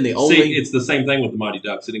would have been the only. See, it's the same thing with the Mighty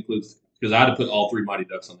Ducks. It includes, because I'd have put all 3 Mighty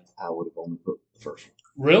Ducks on there. I would have only put the first one.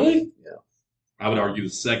 Really? Yeah. I would argue the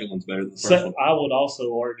second one's better than the first one. I would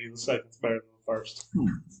also argue the second's better than the first.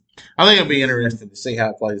 I think it'll be interesting to see how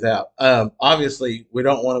it plays out. Obviously, we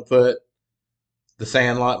don't want to put the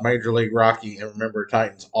Sandlot, Major League, Rocky, and Remember the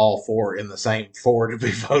Titans all 4 in the same 4 to be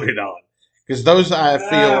voted on, because those I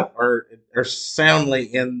feel are soundly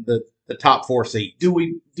in the top 4 seats. Do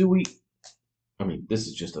we? I mean, this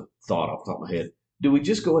is just a thought off the top of my head. Do we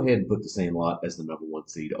just go ahead and put the Sandlot as the number 1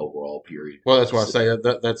 seed overall? Period. Well, that's why I say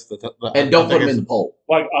that's the and don't put them in the poll.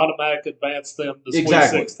 Like automatic advance them to Sweet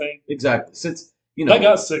Exactly. 16. Exactly. Since you know They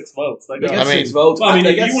got 6 votes. They got 6 votes. I mean,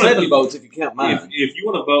 they if got you wanna- 7 votes if you count mine. If you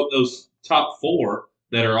want to vote those top 4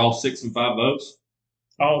 that are all 6 and 5 votes,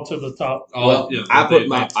 all to the top.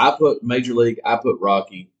 I put Major League. I put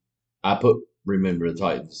Rocky. I put Remember the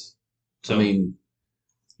Titans. So, I mean,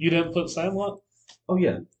 You didn't put Sandlot? oh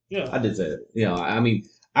yeah, Yeah. I did say that. Yeah, I mean,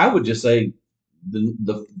 I would just say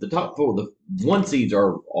the top 4, the 1 seeds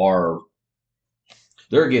are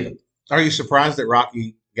they're a given. Are you surprised that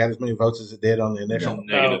Rocky got as many votes as it did on the initial?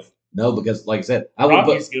 negative. No, because like I said, I would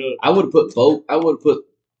Rocky's put good. I would have put both. I would have put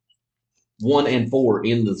 1 and 4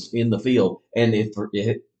 in the field, and if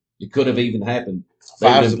it could have even happened, they've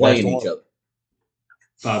 5's been the playing best each one. other.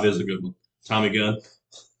 5 is a good one. Tommy Gunn.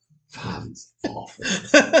 5 is awful.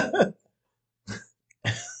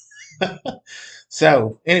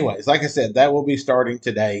 So, anyways, like I said, that will be starting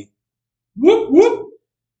today. Whoop, whoop.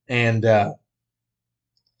 And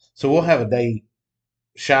so we'll have a day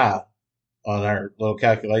shy on our little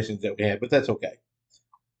calculations that we had, but that's okay.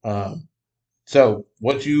 So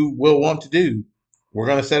what you will want to do, we're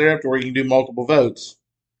going to set it up to where you can do multiple votes.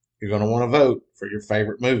 You're going to want to vote for your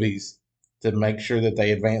favorite movies to make sure that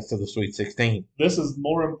they advance to the Sweet 16. This is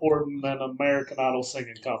more important than American Idol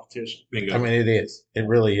singing competition. Bingo. I mean, it is. It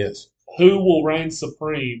really is. Who will reign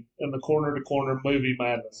supreme in the corner-to-corner movie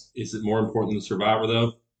madness? Is it more important than Survivor,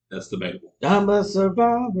 though? That's debatable. I'm a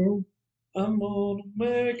survivor. I'm gonna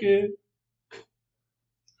make it.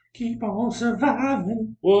 Keep on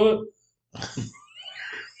surviving. What?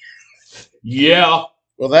 Yeah.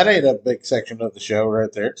 Well, that ate a big section of the show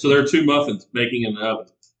right there. So there are 2 muffins baking in the oven.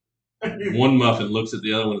 One muffin looks at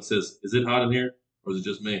the other one and says, "Is it hot in here, or is it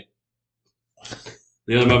just me?"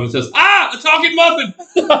 The other muffin says, "Ah, a talking muffin!"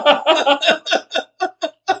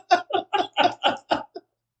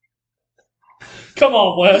 Come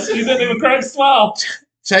on, Wes. You didn't even crack a smile.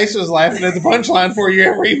 Chase was laughing at the punchline before you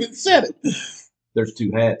ever even said it. There's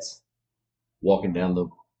 2 hats walking down the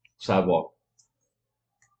sidewalk.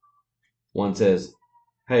 One says,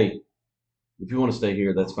 "Hey, if you want to stay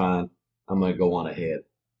here, that's fine. I'm going to go on ahead."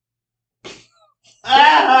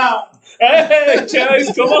 Hey,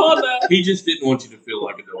 Chase, come on now. He just didn't want you to feel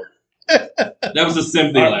like a dork. That was a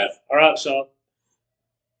sympathy laugh. All right, Sean.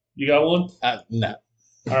 You got one? No.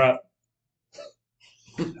 All right.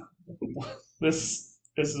 This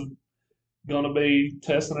is going to be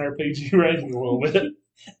testing our PG rating a little bit.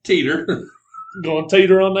 Teeter. Going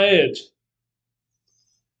teeter on the edge.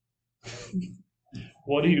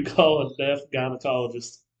 What do you call a deaf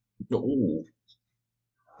gynecologist? Ooh.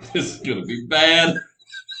 This is going to be bad.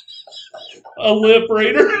 A lip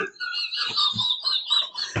reader.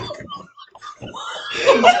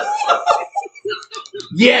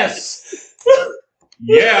 Yes.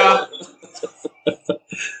 Yeah.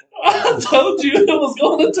 I told you it was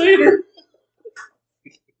going to teeter.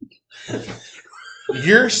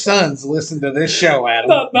 Your sons listen to this show, Adam.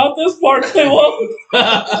 Not this part, they won't.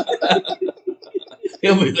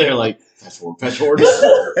 He'll be there like, fast forward.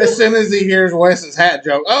 As soon as he hears Wes's hat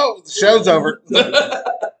joke, oh, the show's over.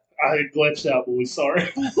 I glitched out, boys. Sorry.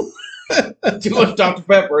 Too much Dr.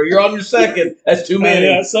 Pepper. You're on your second. That's too many.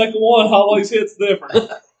 Yeah, second one always hits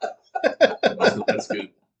different. That's good.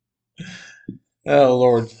 Oh,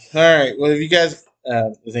 Lord. All right. Well, if you guys,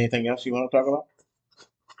 is anything else you want to talk about?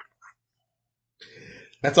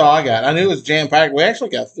 That's all I got. I knew it was jam-packed. We actually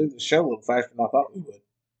got through the show a little faster than I thought we would.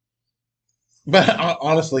 But I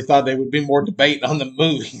honestly thought there would be more debate on the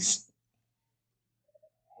movies.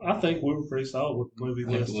 I think we were pretty solid with the movie I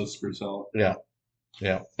think list. the list is pretty solid. Yeah.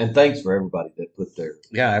 Yeah. And thanks for everybody that put their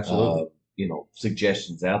absolutely.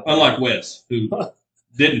 Suggestions out there. Unlike Wes, who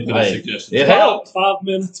didn't put a suggestion. It helped. 5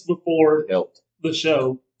 minutes before helped the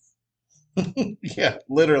show. Yeah,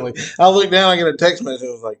 literally. I looked down, I get a text message,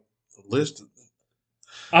 it was like, the list.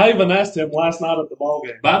 I even asked him last night at the ball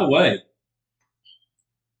game. By the way,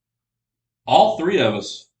 all three of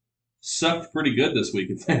us sucked pretty good this week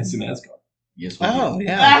in fantasy NASCAR. Yes, we did. Oh,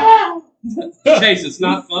 yeah. Chase, it's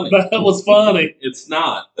not funny. That was funny. It's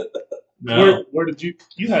not. No. Where did you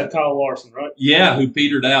had Kyle Larson, right? Yeah, who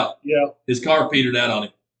petered out. Yeah. His car petered out on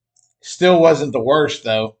him. Still wasn't the worst,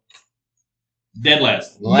 though. Dead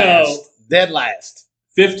last. No. Dead last.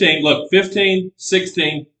 15,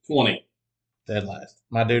 16, 20. Dead last.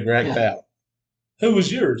 My dude wrecked out. Who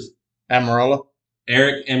was yours? Amarola.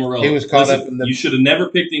 Eric Amarola. He was caught up in the... You should have never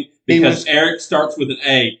picked him because Eric starts with an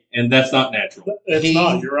A, and that's not natural. It's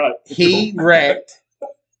not. You're right. He wrecked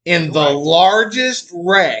in the largest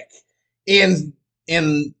wreck in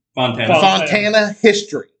Fontana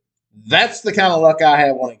history. That's the kind of luck I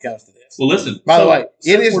have when it comes to this. Well, listen. By the way,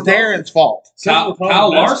 it is Darren's fault. Kyle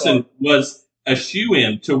Larson was a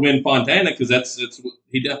shoe-in to win Fontana because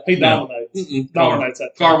he dominates. Dominates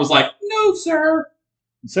that. Car was like, no, sir.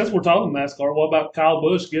 Since we're talking NASCAR, what about Kyle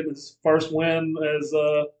Busch getting his first win as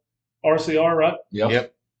RCR, right?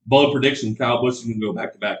 Yep. Bold prediction, Kyle Busch is going to go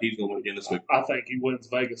back-to-back. He's going to win again this week. I think he wins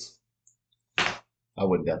Vegas. I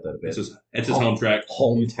wouldn't doubt that a bit. It's his home track.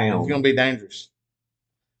 Hometown. It's going to be dangerous.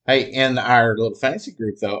 Hey, in our little fantasy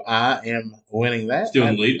group, though, I am winning that. Still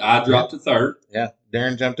in the lead. I dropped to third. Yeah.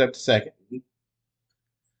 Darren jumped up to second.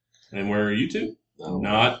 And where are you two?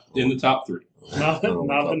 Not in the top three. Not in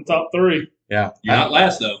the top three. Yeah. You're not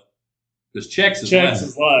last, though. Because Chex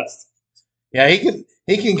is last. Yeah,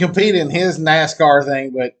 he can compete in his NASCAR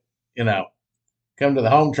thing, but, come to the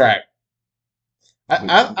home track.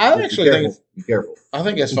 I actually think it's... Be careful. I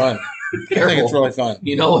think it's fun. I think it's really fun.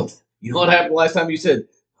 You know what happened last time you said,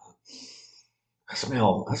 I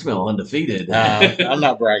smell undefeated. I'm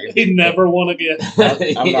not bragging. He never won again.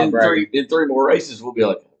 I'm not bragging. In three more races, we'll be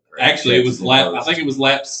like, actually, it was I think it was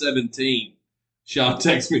lap 17. Sean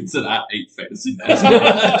texted me and said, I hate fantasy.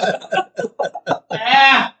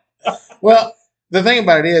 Well, the thing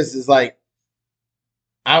about it is like,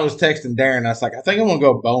 I was texting Darren. I was like, I think I'm going to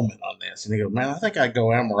go Bowman on this. And he goes, man, I think I'd go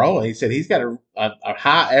Amarola. He said he's got a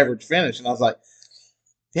high average finish. And I was like,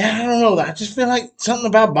 yeah, I don't know. I just feel like something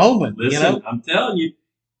about Bowman. Listen, I'm telling you,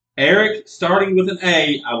 Eric starting with an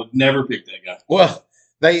A, I would never pick that guy. Well,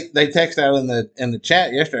 they text out in the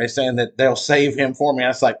chat yesterday saying that they'll save him for me. I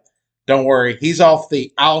was like, don't worry, he's off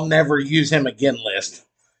the I'll never use him again list.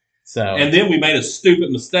 So, and then we made a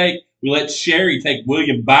stupid mistake. We let Sherry take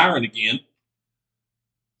William Byron again.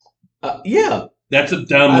 Yeah, that's a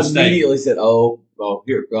dumb mistake. I immediately said,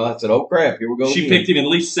 here. I said, oh crap, here we go. She picked him at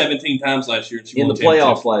least 17 times last year. And she in the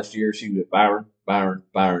playoffs last year, she was Byron.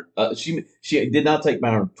 She did not take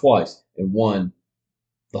Byron twice and won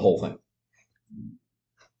the whole thing.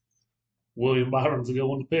 William Byron's a good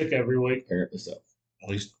one to pick every week. Apparently so. At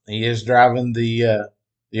least he is driving the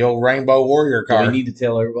old Rainbow Warrior car. Do we need to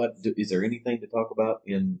tell everybody? Is there anything to talk about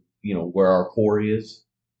in where our core is?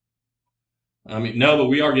 I mean, no, but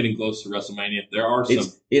we are getting close to WrestleMania. There are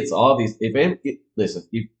some. It's obvious. Listen,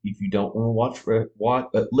 if you don't want to watch,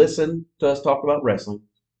 listen to us talk about wrestling.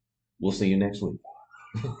 We'll see you next week.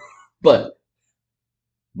 But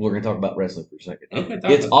we're going to talk about wrestling for a second. Okay,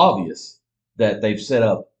 it's obvious that they've set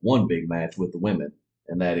up one big match with the women,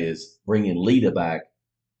 and that is bringing Lita back,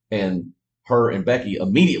 and her and Becky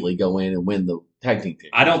immediately go in and win the tag team.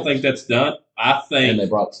 I don't think that's done. I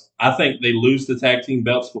think they lose the tag team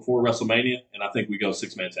belts before WrestleMania, and I think we go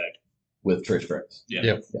 6-man tag with Trish Stratus.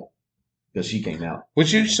 Yeah, because she came out.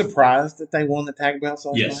 Was you surprised that they won the tag belts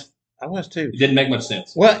last night? I was too. It didn't make much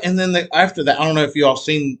sense. Well, and then after that, I don't know if you all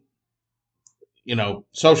seen.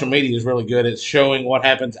 Social media is really good at showing what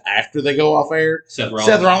happens after they go off air. Seth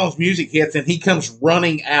Rollins' music hits, and he comes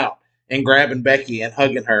running out and grabbing Becky and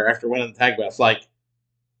hugging her after winning the tag belts. Like,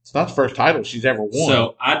 it's not the first title she's ever won.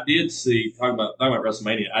 So I did see, talking about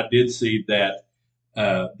WrestleMania, I did see that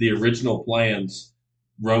the original plans,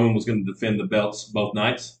 Roman was going to defend the belts both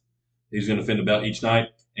nights. He was going to defend the belt each night,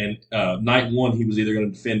 And night one, he was either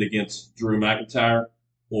going to defend against Drew McIntyre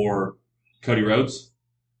or Cody Rhodes,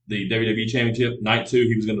 the WWE Championship. Night two,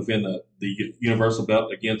 he was going to defend the Universal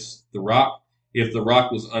belt against The Rock. If The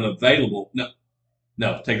Rock was unavailable,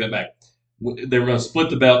 no, take that back. They were going to split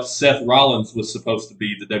the belt. Seth Rollins was supposed to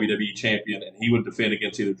be the WWE champion, and he would defend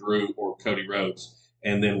against either Drew or Cody Rhodes.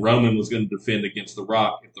 And then Roman was going to defend against The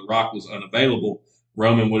Rock. If The Rock was unavailable,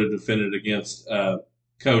 Roman would have defended against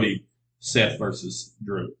Cody, Seth versus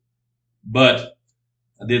Drew. But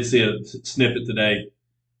I did see a snippet today.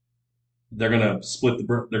 They're going to split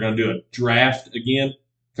they're going to do a draft again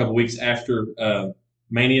a couple weeks after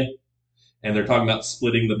Mania, and they're talking about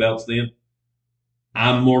splitting the belts then.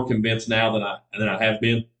 I'm more convinced now than I have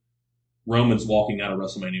been. Roman's walking out of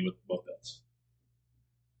WrestleMania with both belts.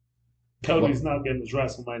 Cody's not getting his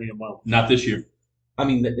WrestleMania moment. Not this year. I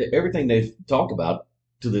mean, everything they've talked about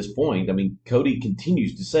to this point, I mean, Cody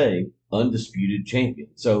continues to say undisputed champion.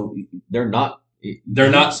 So they're not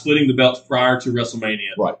splitting the belts prior to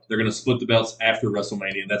WrestleMania. Right. They're going to split the belts after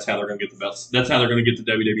WrestleMania. That's how they're going to get the belts. That's how they're going to get the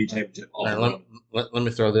WWE Championship. Let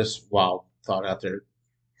me throw this wild thought out there,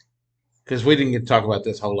 because we didn't get to talk about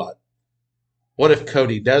this a whole lot. What if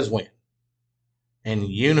Cody does win and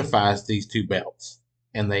unifies these two belts,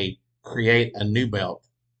 and they create a new belt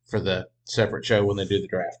for the separate show when they do the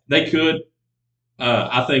draft? They could.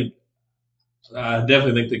 I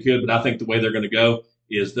definitely think they could, but I think the way they're going to go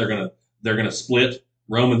is they're going to split.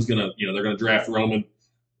 Roman's going to, they're going to draft Roman.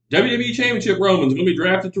 WWE Championship Roman's going to be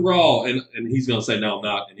drafted to Raw, and he's going to say, no, I'm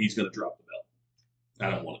not, and he's going to drop the belt. I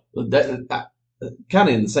don't want it. Kind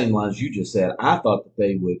of in the same lines you just said, I thought that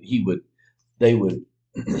they would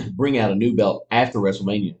bring out a new belt after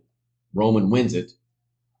WrestleMania. Roman wins it,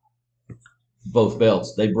 both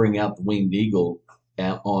belts. They bring out the Winged Eagle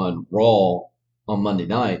on Raw on Monday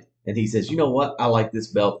night, and he says, you know what? I like this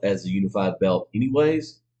belt as a unified belt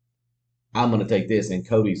anyways. I'm going to take this. And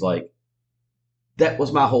Cody's like, that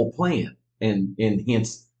was my whole plan. And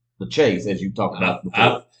hence the chase, as you talked about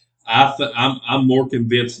before. I'm more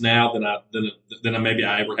convinced now than I maybe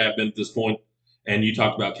I ever have been at this point. And you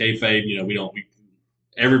talked about kayfabe.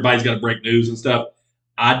 Everybody's got to break news and stuff.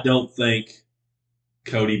 I don't think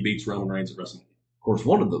Cody beats Roman Reigns at WrestleMania. Of course,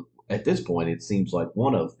 at this point, it seems like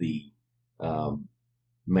one of the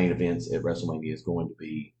main events at WrestleMania is going to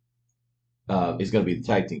be the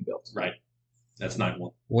tag team belts. Right. That's night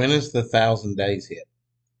one. When is the 1,000 days hit?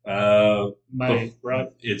 May, right?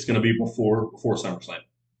 It's going to be before SummerSlam.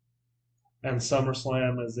 And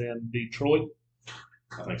SummerSlam is in Detroit.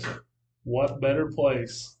 I think so. What better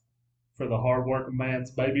place for the hardworking man's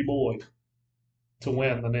baby boy to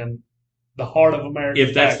win than in the heart of America?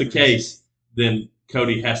 If that's the case, then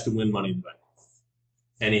Cody has to win Money in the Bank.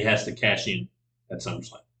 And he has to cash in at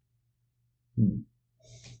SummerSlam.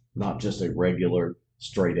 Not just a regular,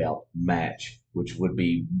 straight-out match, which would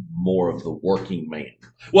be more of the working man.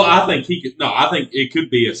 Well, I think I think it could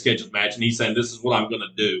be a scheduled match, and he's saying, this is what I'm going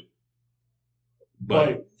to do.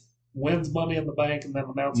 But wins Money in the Bank and then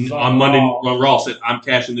announces on Monday on Raw said, I'm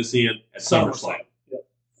cashing this in at SummerSlam. Yep.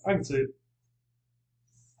 I can see it.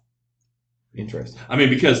 Interesting. I mean,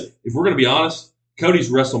 because if we're going to be honest,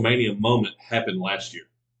 Cody's WrestleMania moment happened last year.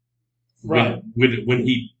 Right. When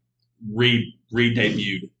he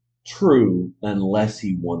re-debuted. True, unless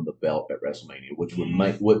he won the belt at WrestleMania, which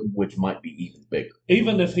might be even bigger.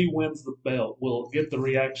 Even if he wins the belt, will it get the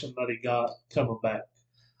reaction that he got coming back?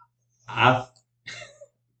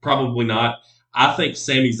 Probably not. I think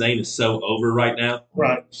Sami Zayn is so over right now.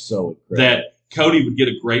 Right. So incredible. That Cody would get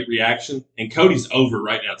a great reaction. And Cody's over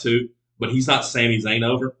right now, too. But he's not Sami Zayn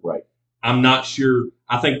over. Right. I'm not sure.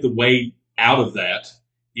 I think the way out of that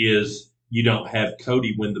is you don't have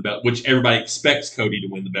Cody win the belt, which everybody expects Cody to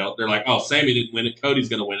win the belt. They're like, oh, Sami didn't win it. Cody's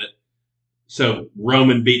going to win it. So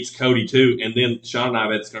Roman beats Cody, too. And then Sean and I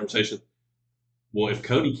have had this conversation. Well, if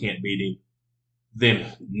Cody can't beat him,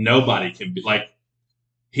 then nobody can be. Like,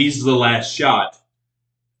 he's the last shot.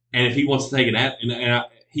 And if he wants to take and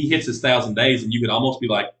he hits his 1,000 days, and you could almost be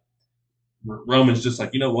like, Roman's just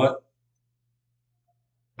like, you know what?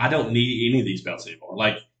 I don't need any of these belts anymore.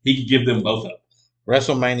 Like, he could give them both up.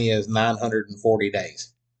 WrestleMania is 940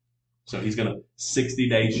 days. So he's going to 60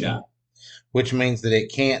 days shy. Which means that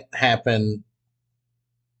it can't happen.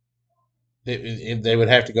 They would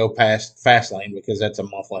have to go past Fastlane because that's a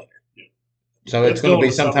month later. Yeah. So it's going to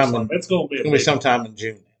be sometime in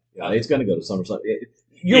June. Yeah, it's going to go to SummerSlam.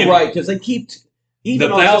 You're right, because they keep even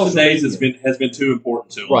the 1,000 days has been too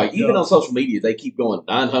important to them. Right, even on social media, they keep going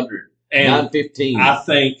 900, and 915. I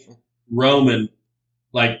think Roman,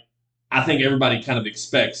 I think everybody kind of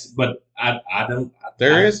expects, but I don't.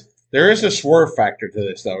 There is There is a swerve factor to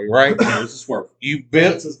this, though, right? There's a swerve. You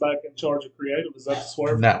build. Vince is back in charge of creative. Is that the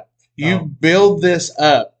swerve? No. You build this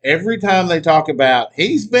up. Every time they talk about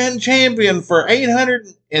he's been champion for 800,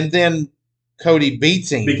 and then Cody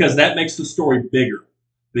beats him. Because that makes the story bigger.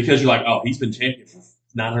 Because you're like, oh, he's been champion for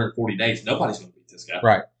 940 days. Nobody's going to beat this guy.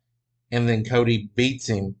 Right. And then Cody beats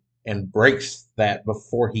him and breaks that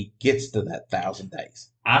before he gets to that 1,000 days.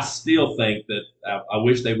 I still think that I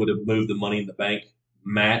wish they would have moved the Money in the Bank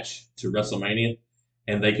match to WrestleMania,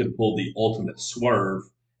 and they could have pulled the ultimate swerve.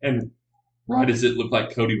 And right as it looked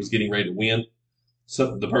like Cody was getting ready to win,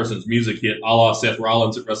 so the person's music hit, a la Seth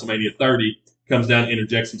Rollins at WrestleMania 30, comes down,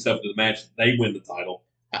 interjects himself into the match. They win the title.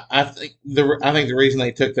 I think the reason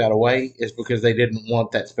they took that away is because they didn't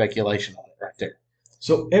want that speculation on it right there.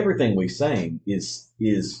 So everything we're saying is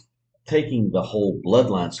taking the whole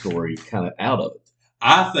bloodline story kind of out of it.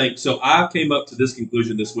 I think so. I came up to this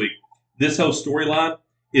conclusion this week. This whole storyline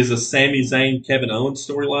is a Sami Zayn, Kevin Owens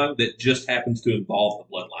storyline that just happens to involve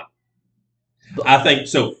the bloodline. I think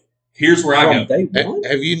so. Here's where I go.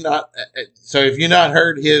 Have you not? So have you not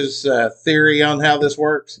heard his theory on how this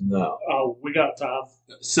works? No. Oh, we got time.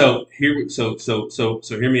 So hear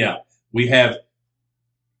me out. We have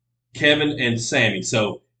Kevin and Sami.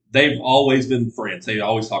 So they've always been friends. They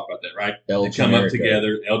always talk about that, right? El they come up Generico.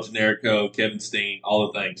 together. El Generico, Kevin Steen,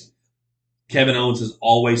 all the things. Kevin Owens has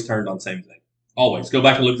always turned on Sami Zayn. Always. Go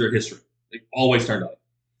back and look at their history. They've always turned on him.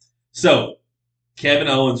 So Kevin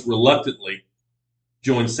Owens reluctantly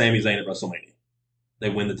joins Sami Zayn at WrestleMania. They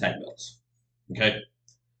win the tag belts. Okay?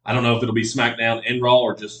 I don't know if it'll be SmackDown and Raw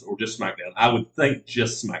or just SmackDown. I would think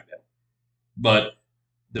just SmackDown. But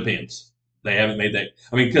depends. They haven't made that.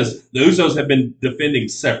 I mean, because the Usos have been defending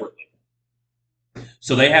separately.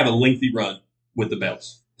 So they have a lengthy run with the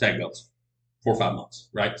belts, tag belts, 4 or 5 months,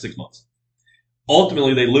 right? 6 months.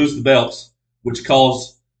 Ultimately, they lose the belts, which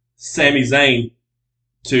caused Sami Zayn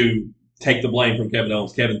to take the blame from Kevin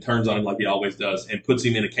Owens. Kevin turns on him like he always does and puts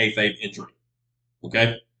him in a kayfabe injury.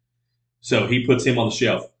 Okay? So he puts him on the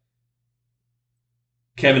shelf.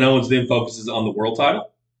 Kevin Owens then focuses on the world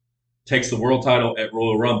title, takes the world title at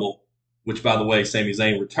Royal Rumble, which, by the way, Sami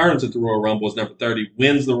Zayn returns at the Royal Rumble as number 30,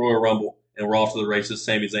 wins the Royal Rumble, and we're off to the races.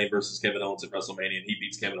 Sami Zayn versus Kevin Owens at WrestleMania, and he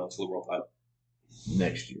beats Kevin Owens for the world title.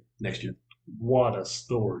 Next year. What a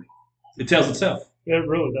story. It tells itself. It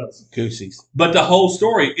really does. Goosies. But the whole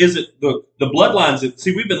story isn't the bloodlines.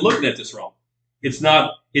 See, we've been looking at this wrong. It's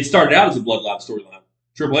not. It started out as a bloodline storyline.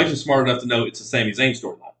 Triple H is smart enough to know it's a Sami Zayn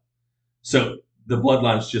storyline. So the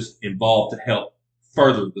bloodline's just involved to help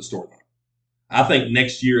further the storyline. I think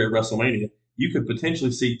next year at WrestleMania, you could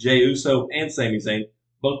potentially see Jey Uso and Sami Zayn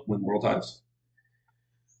both win world titles.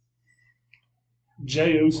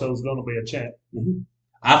 Jey Uso's going to be a champ. Mm-hmm.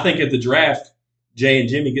 I think at the draft, Jey and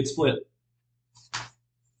Jimmy get split.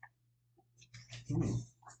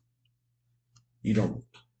 You don't.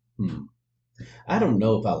 I don't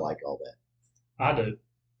know if I like all that. I do.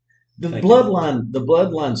 The bloodline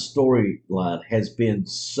storyline has been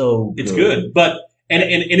so good. It's good, but and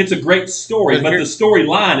it's a great story, but the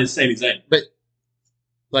storyline is Sami Zayn. But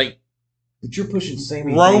you're pushing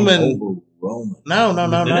Sami Roman Zayn over Roman.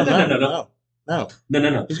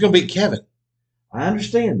 No. He's going to beat Kevin. I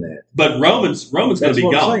understand that, but Roman's going to be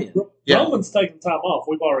gone. Roman's taking time off.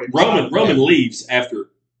 We've already Roman leaves after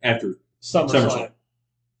SummerSlam,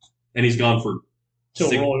 and he's gone for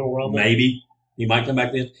till Royal Rumble. Maybe he might come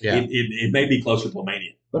back then. Yeah. It may be closer to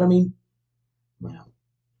Mania. But I mean, wow.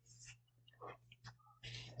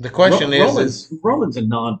 The question is Roman's a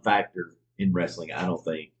non-factor in wrestling. I don't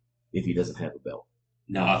think if he doesn't have a belt.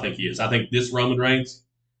 No, I think he is. I think this Roman Reigns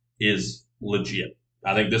is legit.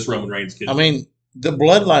 I think this Roman Reigns could. I mean, the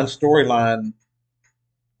bloodline storyline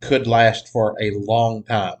could last for a long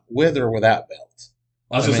time, with or without belts.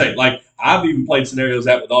 I was going to say, like, I've even played scenarios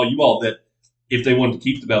out with all you all that if they wanted to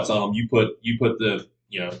keep the belts on them, you put the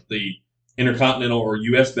the Intercontinental or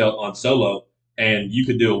U.S. belt on Solo, and you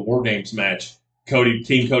could do a War Games match,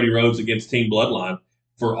 Team Cody Rhodes against Team Bloodline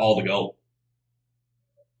for all the gold.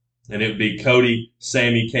 And it would be Cody,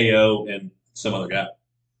 Sammy, KO, and some other guy.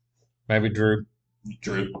 Maybe Drew,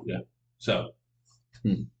 yeah. So,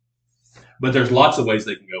 but there's lots of ways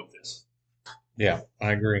they can go with this. Yeah,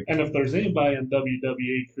 I agree. And if there's anybody in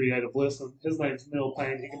WWE creative listening, his name's Neil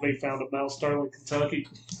Payne. He can be found at Mount Sterling, Kentucky,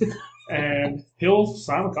 and he'll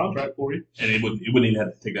sign a contract for you. And it wouldn't even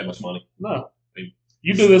have to take that much money. No,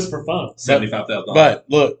 you do this for fun. $75,000. But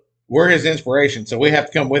look, we're his inspiration, so we have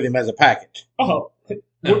to come with him as a package. Oh,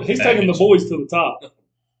 he's taking the boys to the top.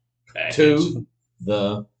 To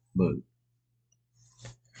the moon.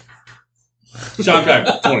 Sean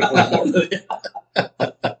Packer, 2024.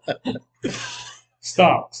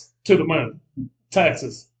 Stocks. To the moon.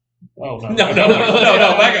 Texas. Oh, no. No,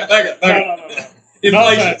 back up. No.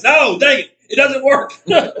 Inflation. No, dang it. It doesn't work.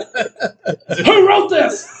 Who wrote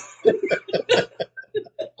this?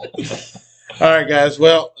 All right, guys.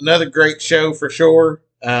 Well, another great show for sure.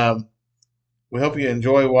 We hope you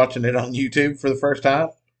enjoy watching it on YouTube for the first time.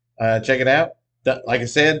 Check it out. Like I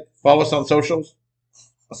said, follow us on socials.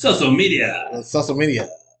 Social media.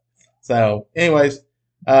 So, anyways,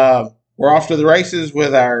 we're off to the races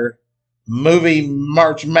with our movie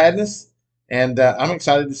March Madness, and I'm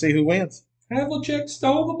excited to see who wins. Havlicek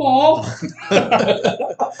stole the ball.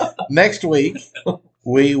 Next week,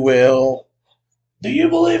 we will. Do you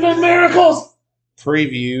believe in miracles?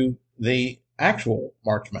 Preview the actual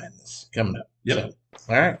March Madness coming up. Yep.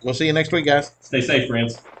 So, all right. We'll see you next week, guys. Stay safe,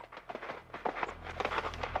 friends.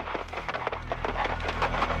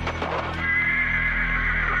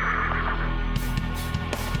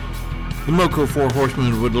 The Moco Four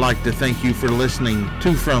Horsemen would like to thank you for listening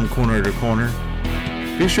to From Corner to Corner.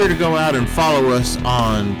 Be sure to go out and follow us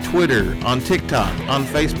on Twitter, on TikTok, on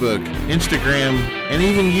Facebook, Instagram, and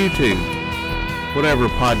even YouTube. Whatever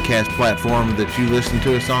podcast platform that you listen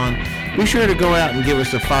to us on, be sure to go out and give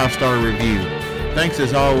us a 5-star review. Thanks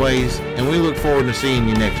as always, and we look forward to seeing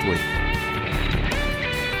you next week.